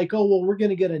then they're like, oh, well, we're going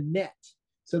to get a net.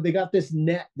 So they got this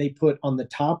net they put on the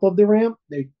top of the ramp.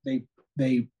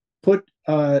 They put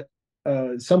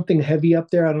something heavy up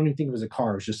there. I don't even think it was a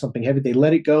car. It was just something heavy. They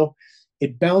let it go.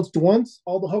 It bounced once.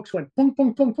 All the hooks went punk,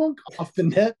 punk, punk, punk off the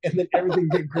net, and then everything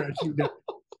did crashing down.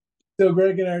 So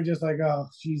Greg and I are just like, oh,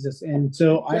 Jesus. And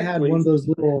so I had one of those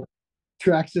little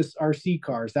Traxxas RC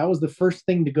cars. That was the first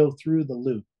thing to go through the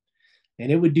loop,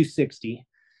 and it would do 60.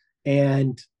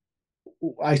 And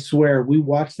I swear, we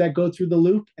watched that go through the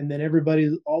loop, and then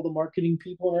all the marketing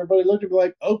people and everybody looked and be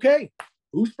like, okay,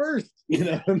 who's first?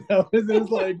 And it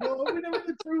was like, well, we never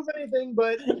could prove anything,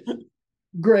 but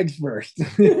Greg's first.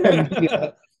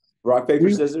 Rock, paper,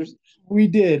 scissors? We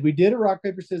did a rock,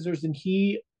 paper, scissors, and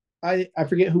I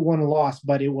forget who won and lost,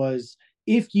 but it was,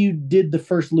 if you did the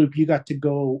first loop, you got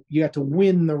to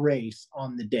win the race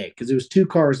on the day, because it was 2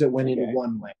 cars that went into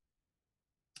one lane.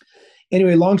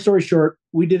 Anyway, long story short,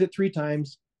 we did it 3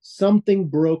 times. Something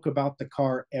broke about the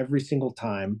car every single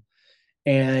time,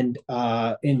 and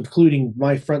including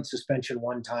my front suspension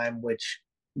one time, which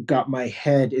got my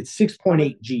head. It's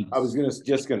 6.8 Gs. I was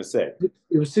just gonna say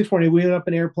it was 6.8. We went up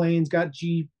in airplanes, got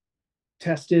G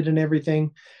tested and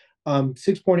everything.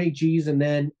 6.8 Gs, and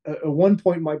then at one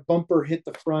point my bumper hit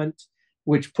the front,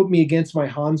 which put me against my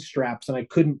Hans straps, and I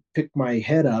couldn't pick my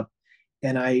head up.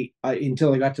 And I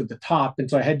until I got to the top, and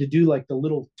so I had to do like the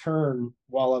little turn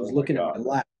while I was looking at my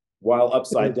lap. While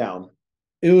upside down.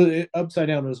 It was upside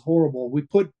down. It was horrible. We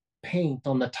put paint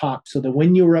on the top so that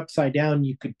when you were upside down,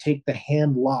 you could take the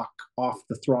hand lock off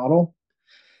the throttle.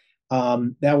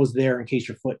 That was there in case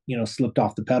your foot, slipped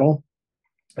off the pedal.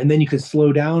 And then you could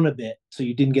slow down a bit so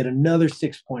you didn't get another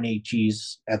 6.8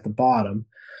 Gs at the bottom.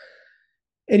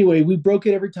 Anyway, we broke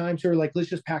it every time. So we're like, let's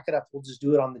just pack it up. We'll just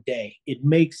do it on the day. It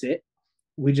makes it.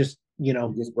 We just,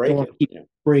 just break it. Keep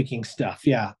breaking stuff.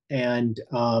 Yeah. And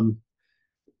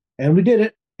we did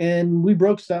it, and we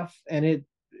broke stuff, and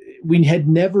we had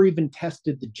never even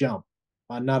tested the jump,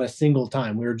 not a single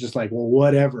time. We were just like, well,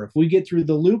 whatever. If we get through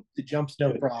the loop, the jump's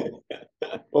no problem.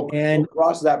 We'll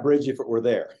cross that bridge if it were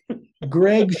there.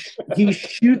 Greg, he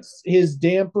shoots his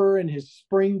damper, and his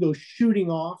spring goes shooting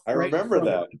off. I remember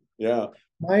that. Yeah.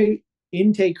 My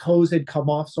intake hose had come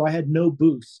off, so I had no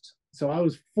boost So I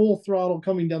was full throttle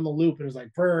coming down the loop, and it was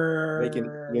like,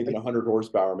 making 100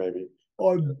 horsepower maybe.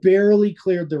 I barely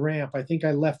cleared the ramp. I think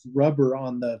I left rubber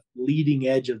on the leading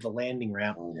edge of the landing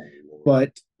ramp.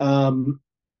 But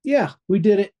yeah, we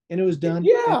did it, and it was done.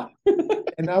 Yeah.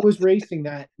 And I was racing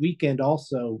that weekend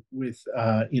also with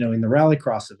in the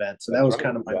rallycross event. So that was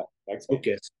kind of my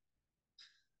focus.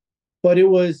 But it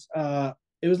was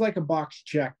like a box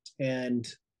checked, and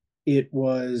it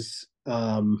was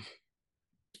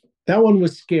that one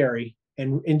was scary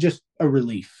and just a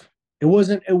relief. It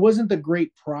wasn't the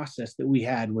great process that we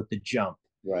had with the jump.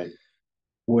 Right.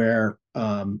 Where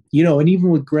and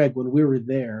even with Greg when we were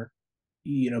there,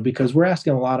 because we're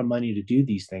asking a lot of money to do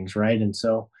these things, right? And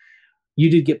so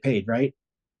you did get paid, right?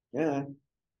 Yeah.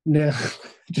 No,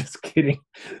 just kidding.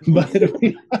 But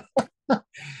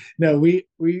no, we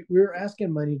were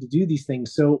asking money to do these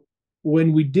things. So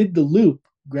when we did the loop,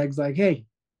 Greg's like, hey,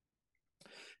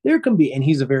 there can be, and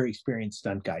he's a very experienced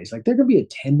stunt guy. He's like, there can be a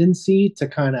tendency to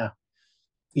kind of,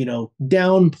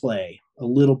 downplay a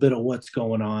little bit of what's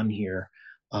going on here.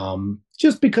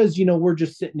 Just because, we're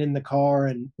just sitting in the car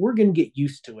and we're going to get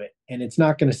used to it and it's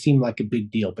not going to seem like a big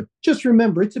deal. But just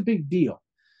remember, it's a big deal.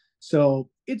 So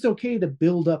it's okay to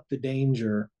build up the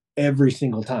danger every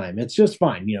single time. It's just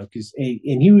fine, because,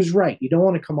 and he was right. You don't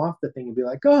want to come off the thing and be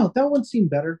like, oh, that one seemed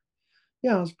better.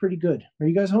 Yeah, it was pretty good. Are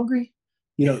you guys hungry?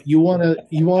 You want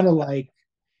to like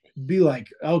be like,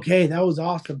 okay, that was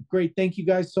awesome. Great. Thank you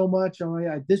guys so much. Oh,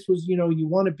 yeah, this was, you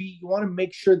want to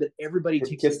make sure that everybody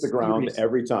takes the ground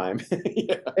every time.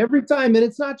 Yeah. Every time. And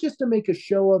it's not just to make a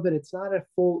show of it. It's not a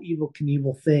full Evel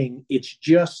Knievel thing. It's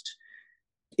just,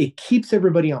 it keeps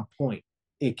everybody on point.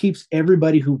 It keeps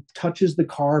everybody who touches the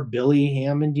car, Billy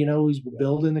Hammond, who's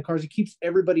building the cars. It keeps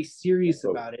everybody serious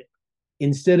about it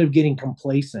instead of getting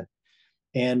complacent.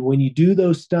 And when you do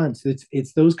those stunts,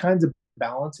 it's those kinds of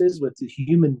balances with the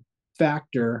human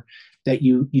factor that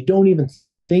you don't even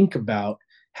think about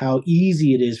how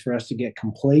easy it is for us to get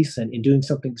complacent in doing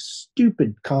something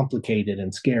stupid, complicated,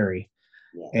 and scary.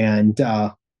 Yeah. And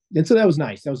so that was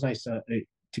nice. That was nice to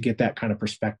get that kind of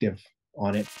perspective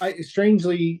on it.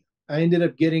 Strangely, I ended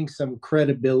up getting some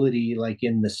credibility like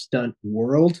in the stunt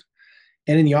world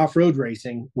and in the off-road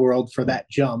racing world for that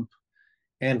jump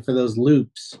and for those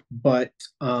loops. But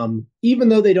even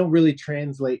though they don't really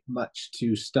translate much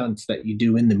to stunts that you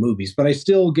do in the movies, but I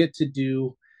still get to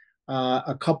do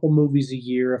a couple movies a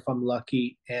year if I'm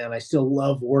lucky. And I still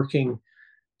love working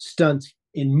stunts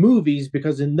in movies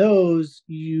because in those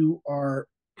you're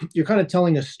kind of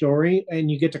telling a story and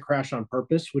you get to crash on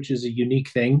purpose, which is a unique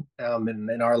thing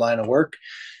in our line of work.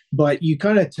 But you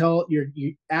kind of you're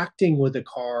acting with a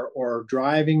car or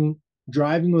driving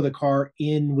with a car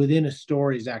within a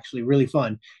story is actually really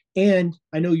fun. And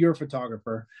I know you're a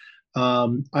photographer.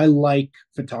 I like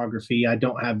photography. I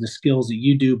don't have the skills that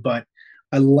you do, but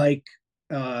I like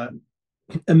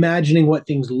imagining what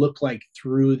things look like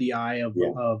through the eye of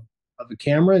a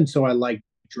camera. And so I like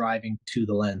driving to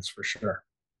the lens for sure.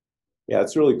 Yeah,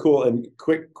 it's really cool. And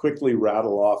quickly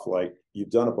rattle off, like, you've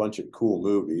done a bunch of cool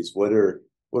movies. What are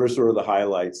sort of the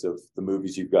highlights of the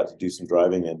movies you've got to do some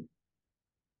driving in?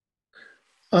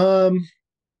 I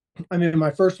mean,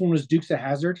 my first one was Dukes of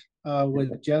Hazzard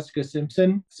with Jessica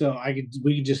Simpson. So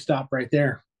we could just stop right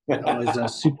there. I was a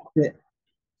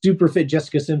super fit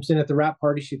Jessica Simpson at the wrap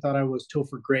party. She thought I was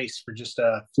Topher Grace for just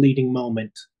a fleeting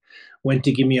moment. Went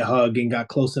to give me a hug and got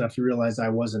close enough to realize I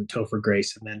wasn't Topher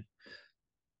Grace. And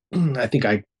then I think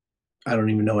I don't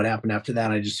even know what happened after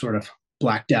that. I just sort of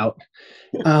blacked out.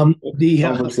 Homer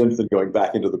Simpson going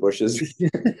back into the bushes.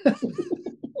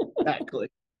 Exactly.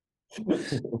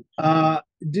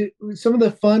 Some of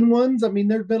the fun ones, I mean,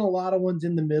 there've been a lot of ones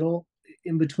in the middle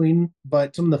in between,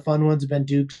 but some of the fun ones have been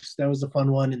Dukes. That was a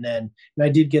fun one. And I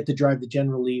did get to drive the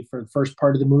General Lee for the first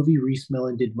part of the movie. Reese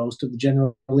Millen did most of the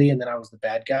General Lee, and then I was the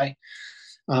bad guy.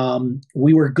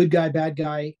 We were good guy, bad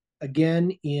guy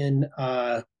again in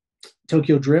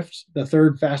Tokyo Drift, the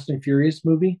third Fast and Furious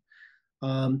movie.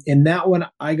 In that one,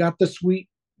 I got the sweet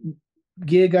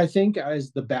gig, I think,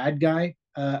 as the bad guy.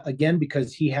 Again,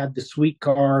 because he had the sweet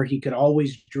car, he could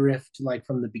always drift like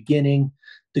from the beginning.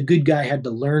 The good guy had to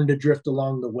learn to drift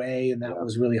along the way, and that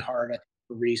was really hard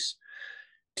for Reese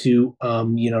to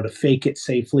to fake it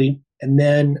safely. And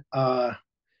then that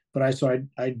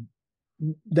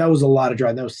was a lot of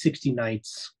driving. That was 60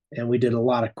 nights, and we did a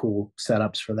lot of cool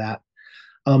setups for that.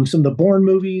 Some of the Bourne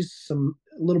movies, a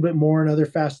little bit more in other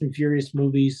Fast and Furious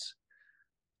movies.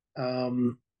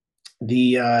 In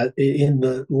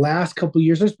the last couple of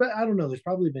years, there's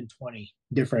probably been 20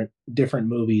 different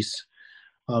movies,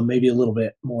 maybe a little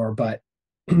bit more, but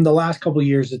the last couple of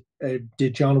years I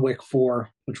did John Wick 4,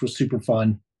 which was super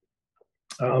fun.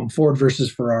 Ford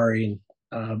versus Ferrari.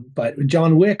 But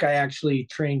John Wick, I actually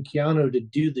trained Keanu to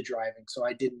do the driving, so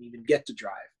I didn't even get to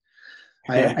drive.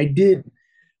 I did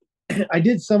I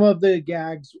did some of the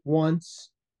gags once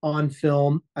on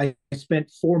film. I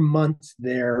spent 4 months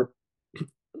there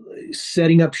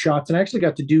setting up shots, and I actually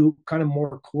got to do kind of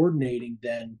more coordinating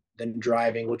than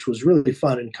driving, which was really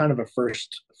fun and kind of a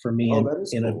first for me Oh, that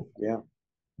is in cool. Yeah.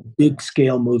 a big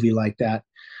scale movie like that.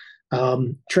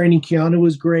 Training Keanu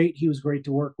was great. He was great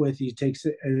to work with. He takes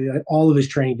all of his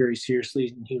training very seriously,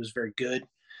 and he was very good.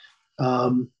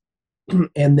 Um,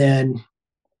 and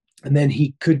then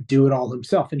he could do it all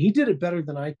himself, and he did it better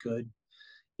than I could.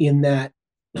 In that,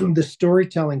 the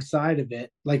storytelling side of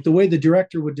it, like the way the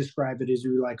director would describe it, is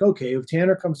you're like, okay, if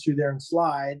Tanner comes through there and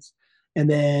slides, and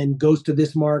then goes to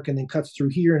this mark, and then cuts through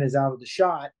here and is out of the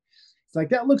shot. It's like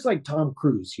that looks like Tom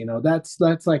Cruise, that's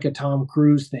like a Tom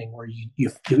Cruise thing where you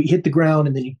hit the ground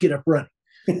and then you get up running,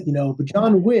 But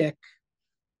John Wick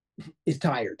is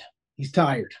tired. He's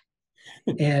tired,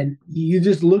 and you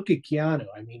just look at Keanu.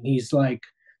 I mean, he's like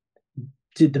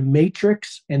did the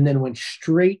Matrix and then went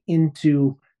straight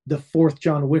into the fourth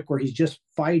John Wick, where he's just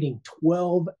fighting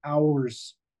 12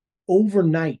 hours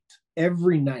overnight,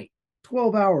 every night,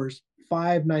 12 hours,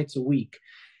 5 nights a week.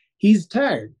 He's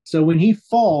tired. So when he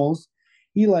falls,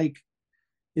 he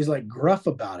is like gruff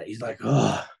about it. He's like,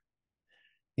 oh,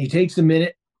 he takes a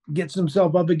minute, gets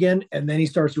himself up again, and then he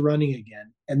starts running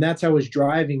again. And that's how his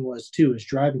driving was too. His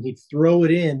driving, he'd throw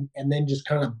it in and then just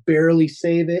kind of barely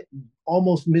save it,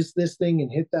 almost miss this thing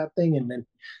and hit that thing, and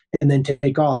then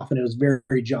take off. And it was very,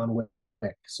 very John Wick.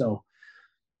 So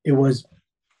it was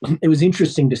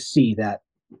interesting to see that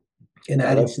in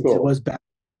that instance, cool. It was better.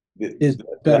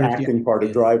 The acting part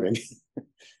of driving.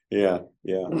 Yeah.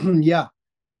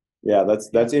 Yeah,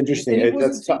 that's interesting.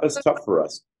 That's tough for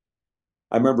us.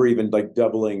 I remember even like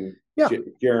doubling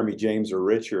Jeremy James or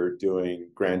Richard doing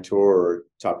Grand Tour or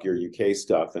Top Gear UK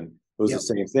stuff, and it was the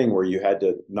same thing where you had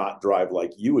to not drive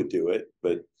like you would do it,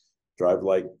 but drive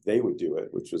like they would do it,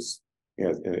 which was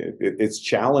it's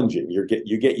challenging. You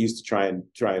get used to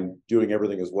trying doing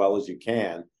everything as well as you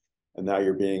can, and now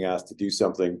you're being asked to do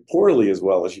something poorly as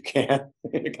well as you can,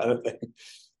 kind of thing.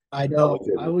 I know.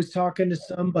 I was talking to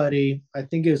somebody, I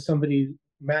think it was somebody,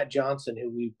 Matt Johnson, who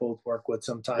we both work with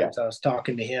sometimes. I was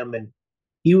talking to him, and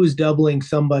he was doubling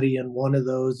somebody in one of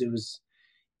those. It was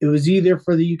either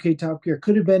for the UK Top Gear,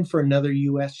 could have been for another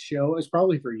US show. It was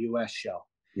probably for a US show.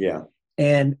 Yeah.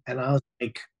 And I was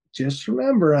like, just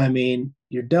remember, I mean,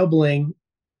 you're doubling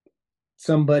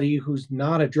somebody who's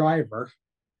not a driver.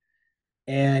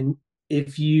 And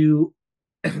if you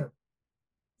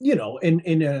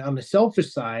and on the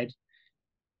selfish side,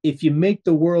 if you make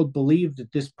the world believe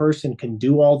that this person can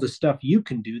do all the stuff you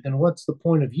can do, then what's the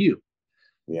point of you?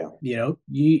 Yeah.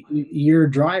 You're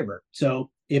a driver. So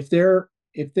if they're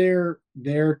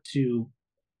there to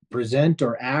present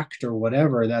or act or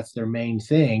whatever, that's their main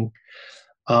thing.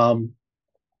 In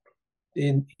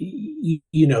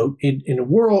a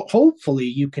world, hopefully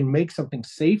you can make something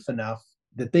safe enough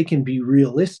that they can be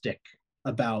realistic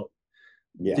about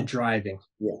the driving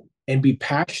and be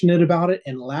passionate about it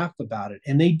and laugh about it.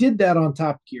 And they did that on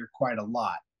Top Gear quite a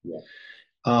lot.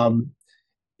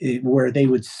 Where they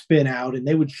would spin out and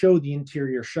they would show the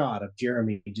interior shot of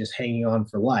Jeremy just hanging on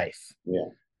for life.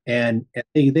 And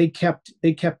they kept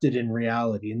it in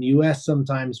reality. In the US,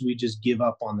 sometimes we just give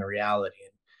up on the reality,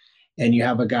 and you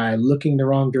have a guy looking the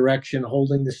wrong direction,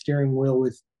 holding the steering wheel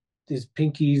with his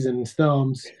pinkies and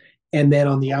thumbs, and then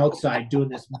on the outside doing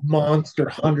this monster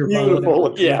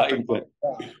 100-mile-an-hour.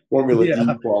 Formula D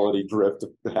quality drift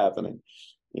happening.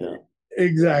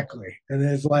 Exactly. And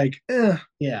it's like,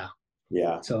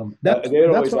 yeah. So that's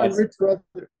why Rich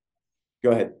Rutherford.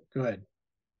 Go ahead. I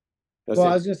was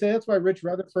going to say that's why Rich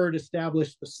Rutherford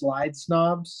established the slide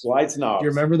snobs. Slide snobs. Do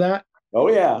you remember that? Oh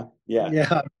yeah.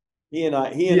 He and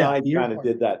I kind of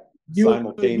did that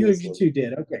simultaneously. You two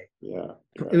did. Okay. Yeah.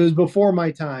 It was before my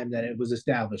time that it was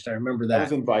established. I remember that. I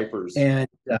was in Vipers. And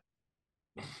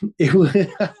it was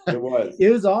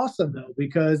it was awesome though,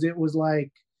 because it was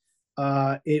like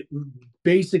it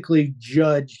basically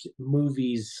judged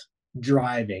movies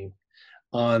driving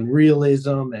on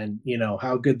realism and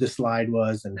how good the slide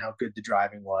was and how good the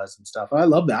driving was and stuff. I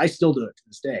love that. I still do it to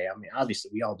this day. I mean,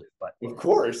 obviously we all do, but of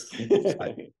course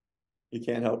you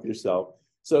can't help yourself.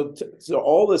 So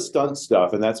all the stunt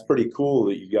stuff, and that's pretty cool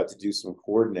that you got to do some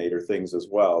coordinator things as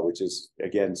well, which is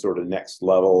again sort of next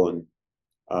level, and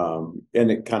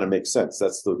it kind of makes sense.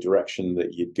 That's the direction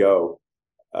that you'd go.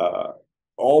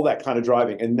 All that kind of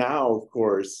driving, and now of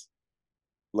course,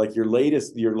 like your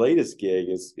latest gig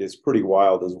is pretty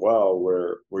wild as well,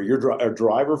 where you're a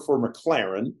driver for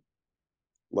McLaren,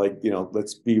 like,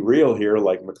 let's be real here,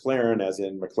 like McLaren, as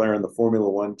in McLaren, the Formula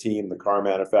One team, the car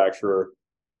manufacturer,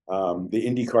 the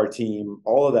IndyCar team,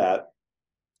 all of that.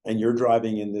 And you're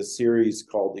driving in this series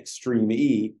called Extreme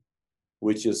E,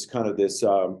 which is kind of this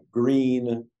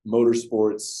green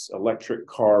motorsports electric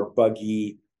car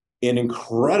buggy in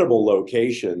incredible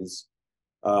locations,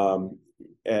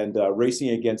 and racing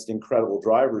against incredible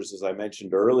drivers, as I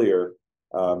mentioned earlier.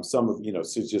 Some of,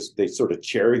 so just they sort of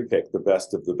cherry pick the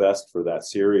best of the best for that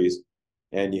series.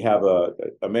 And you have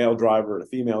a male driver and a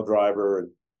female driver,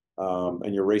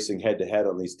 and you're racing head to head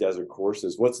on these desert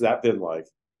courses. What's that been like?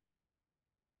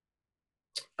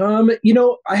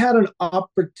 I had an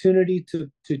opportunity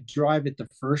to drive it the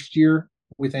first year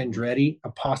with Andretti,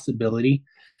 a possibility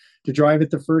to drive it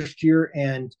the first year,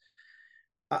 and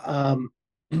um,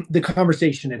 the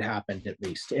conversation had happened at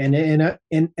least, and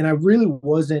I really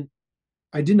wasn't.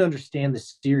 I didn't understand the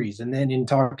series, and then in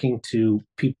talking to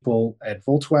people at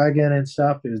Volkswagen and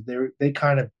stuff, they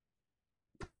kind of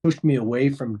pushed me away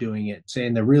from doing it,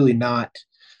 saying they're really not.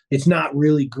 It's not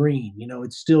really green,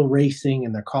 it's still racing,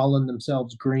 and they're calling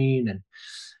themselves green and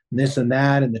this and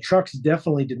that. And the trucks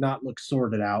definitely did not look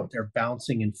sorted out. They're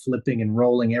bouncing and flipping and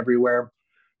rolling everywhere.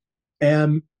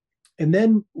 And and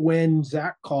then when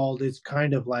Zach called, it's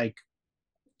kind of like,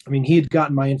 I mean, he had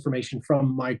gotten my information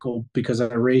from Michael because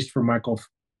I raced for Michael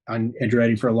on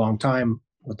Andretti for a long time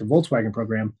with the Volkswagen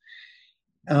program.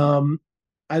 Um,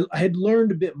 I had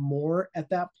learned a bit more at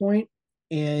that point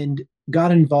and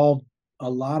got involved a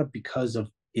lot of because of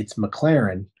it's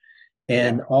McLaren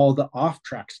and all the off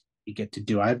tracks you get to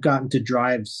do. I've gotten to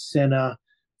drive Senna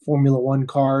Formula One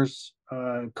cars,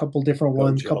 a couple different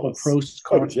ones, couple Prost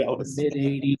cars, mid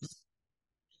 80s,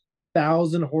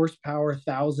 1,000 horsepower,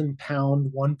 1,000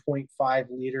 pound, 1.5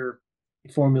 liter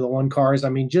Formula One cars. I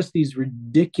mean, just these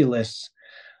ridiculous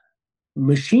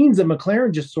machines that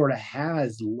McLaren just sort of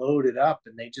has loaded up,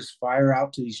 and they just fire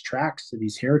out to these tracks, to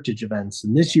these heritage events.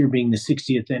 And this year being the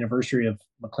 60th anniversary of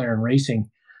McLaren racing,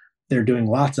 they're doing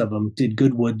lots of them. Did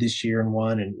Goodwood this year and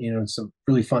won, and some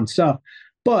really fun stuff.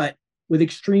 But with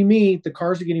Extreme E, the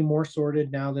cars are getting more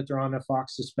sorted now that they're on a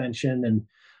Fox suspension,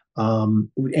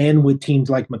 and with teams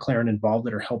like McLaren involved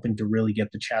that are helping to really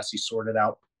get the chassis sorted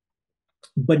out.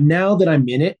 But now that I'm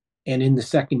in it and in the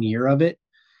second year of it,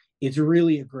 it's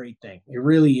really a great thing. It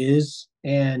really is.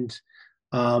 And,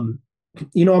 I'm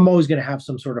always going to have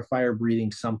some sort of fire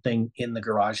breathing something in the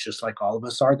garage, just like all of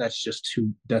us are. That's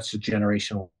the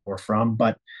generation we're from.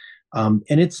 But, and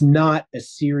it's not a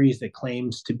series that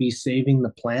claims to be saving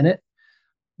the planet.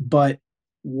 But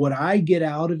what I get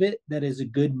out of it that is a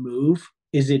good move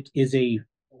is it is a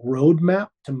roadmap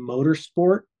to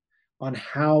motorsport on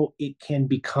how it can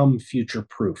become future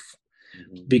proof.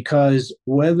 Because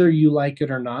whether you like it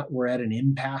or not, we're at an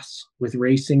impasse with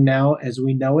racing now as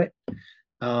we know it.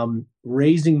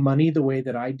 Raising money the way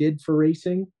that I did for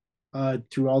racing,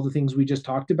 through all the things we just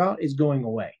talked about, is going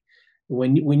away.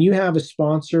 When you have a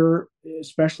sponsor,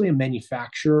 especially a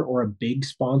manufacturer or a big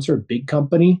sponsor, a big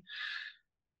company,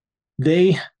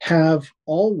 they have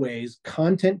always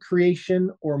content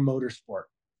creation or motorsport.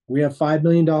 We have $5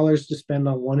 million to spend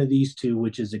on one of these two.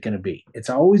 Which is it going to be? It's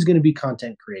always going to be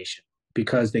content creation,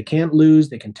 because they can't lose.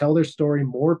 They can tell their story.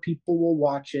 More people will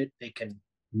watch it. They can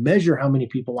measure how many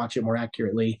people watch it more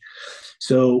accurately.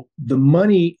 So the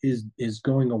money is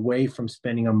going away from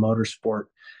spending on motorsport.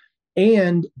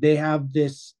 And they have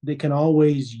this, they can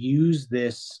always use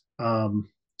this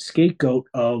scapegoat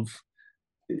of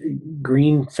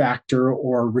green factor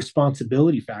or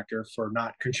responsibility factor for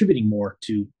not contributing more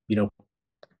to,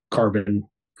 carbon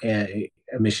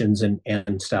emissions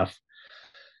and stuff.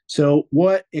 So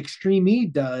what Extreme E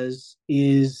does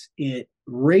is it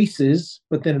races,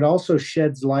 but then it also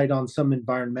sheds light on some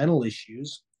environmental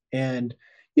issues. And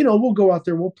we'll go out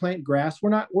there, we'll plant grass. We're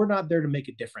not there to make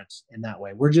a difference in that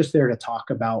way. We're just there to talk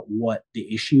about what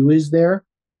the issue is there.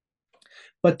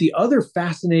 But the other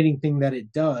fascinating thing that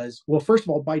it does, well, first of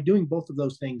all, by doing both of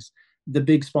those things, the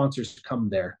big sponsors come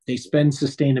there. They spend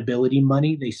sustainability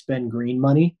money, they spend green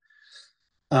money.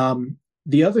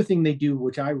 The other thing they do,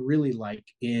 which I really like,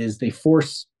 is they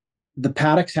force the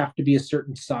paddocks have to be a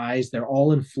certain size. They're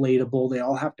all inflatable. They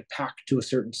all have to pack to a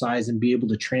certain size and be able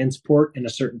to transport in a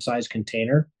certain size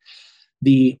container.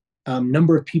 The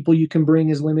number of people you can bring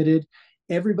is limited.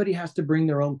 Everybody has to bring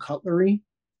their own cutlery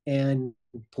and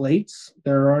plates.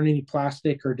 There aren't any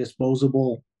plastic or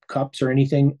disposable cups or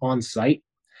anything on site.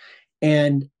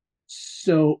 And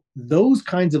so those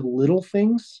kinds of little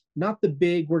things, not the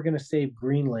big, we're going to save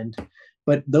Greenland,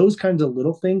 but those kinds of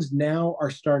little things now are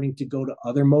starting to go to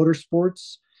other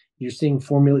motorsports. You're seeing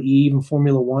Formula E, even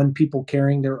Formula One, people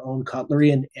carrying their own cutlery.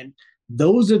 And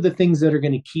those are the things that are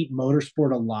going to keep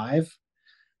motorsport alive.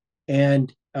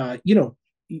 And,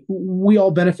 we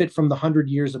all benefit from the 100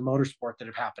 years of motorsport that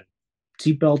have happened.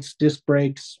 Seatbelts, disc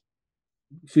brakes,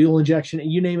 fuel injection,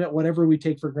 and you name it, whatever we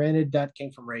take for granted, that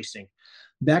came from racing.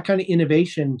 That kind of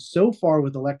innovation so far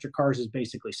with electric cars has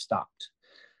basically stopped.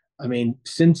 I mean,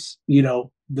 since,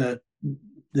 the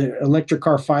electric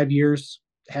car 5 years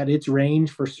had its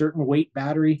range for certain weight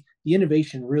battery, the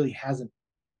innovation really hasn't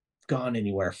gone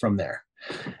anywhere from there.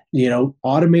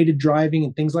 Automated driving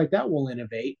and things like that will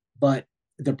innovate, but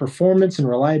the performance and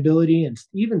reliability and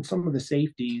even some of the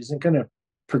safety isn't going to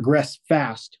progress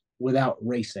fast without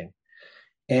racing.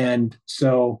 And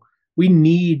so we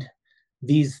need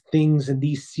these things and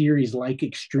these series like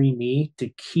Extreme E to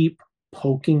keep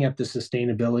poking at the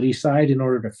sustainability side in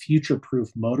order to future-proof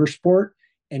motorsport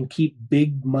and keep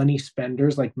big money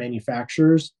spenders like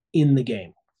manufacturers in the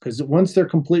game. Because once they're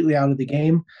completely out of the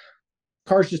game,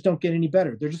 cars just don't get any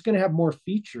better. They're just going to have more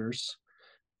features,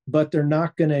 but they're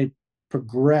not going to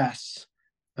progress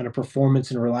on a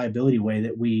performance and reliability way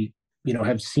that we,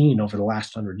 have seen over the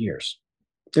last 100 years.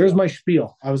 There's my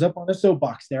spiel. I was up on a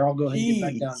soapbox there. I'll go ahead and get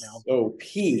back down now. Oh,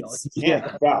 Pete,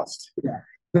 yeah. Foust. Yeah.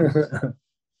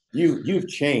 You've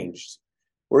changed.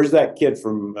 Where's that kid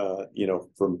from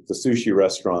from the sushi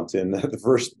restaurant in the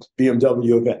first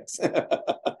BMW events?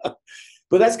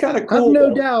 But that's kind of cool. I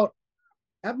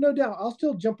have no doubt. I'll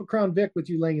still jump a Crown Vic with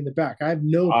you laying in the back. I have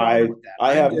no problem with that.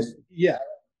 I have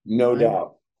no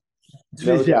doubt.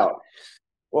 No doubt.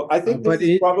 Well, I think this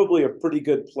is probably a pretty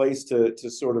good place to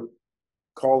sort of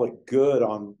call it good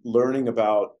on learning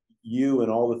about you and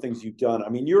all the things you've done. I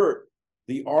mean, you're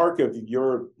the arc of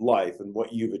your life and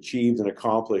what you've achieved and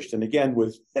accomplished. And again,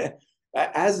 with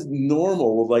as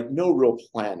normal, like no real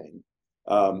planning,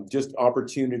 just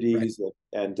opportunities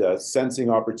and sensing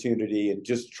opportunity and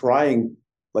just trying,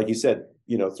 like you said,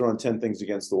 throwing 10 things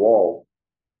against the wall,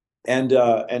 and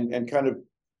kind of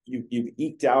you've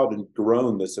eked out and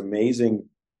grown this amazing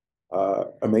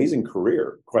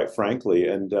career, quite frankly.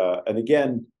 And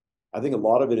again, I think a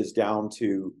lot of it is down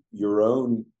to your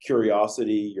own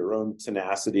curiosity, your own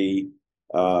tenacity.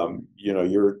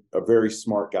 You're a very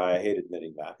smart guy. I hate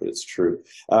admitting that, but it's true.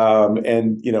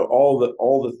 And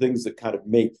all the things that kind of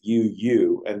make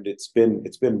you, and it's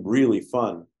been really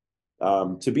fun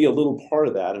to be a little part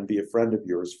of that and be a friend of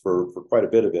yours for quite a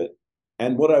bit of it.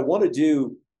 And what I want to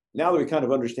do now that we kind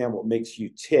of understand what makes you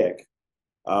tick,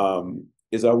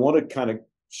 is I want to kind of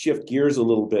shift gears a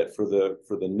little bit for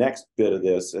the next bit of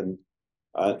this and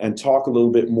talk a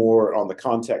little bit more on the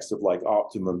context of like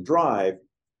Optimum Drive,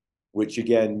 which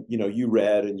again, you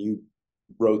read and you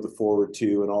wrote the forward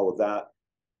to and all of that.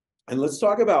 And I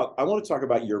want to talk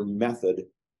about your method,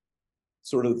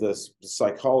 sort of the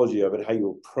psychology of it, how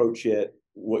you approach it,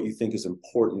 what you think is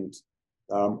important,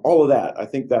 all of that. I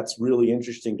think that's really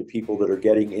interesting to people that are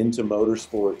getting into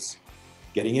motorsports,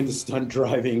 getting into stunt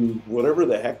driving, whatever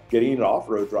the heck, getting into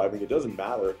off-road driving, it doesn't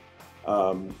matter.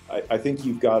 I think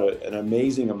you've got an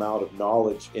amazing amount of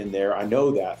knowledge in there. I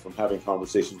know that from having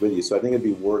conversations with you. So I think it'd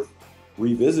be worth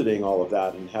revisiting all of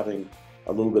that and having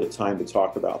a little bit of time to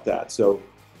talk about that. So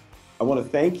I want to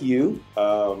thank you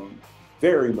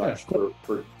very much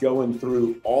for going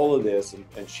through all of this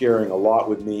and sharing a lot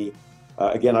with me.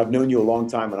 Again, I've known you a long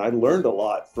time and I learned a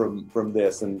lot from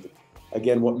this. And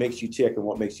again, what makes you tick and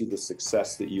what makes you the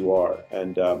success that you are.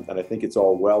 And I think it's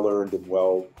all well-earned and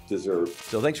well-deserved.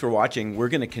 So thanks for watching. We're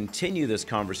going to continue this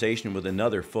conversation with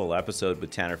another full episode with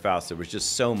Tanner Foust. There was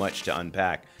just so much to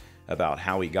unpack about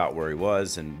how he got where he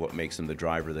was and what makes him the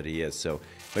driver that he is. So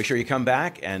make sure you come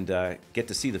back and get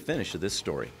to see the finish of this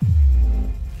story.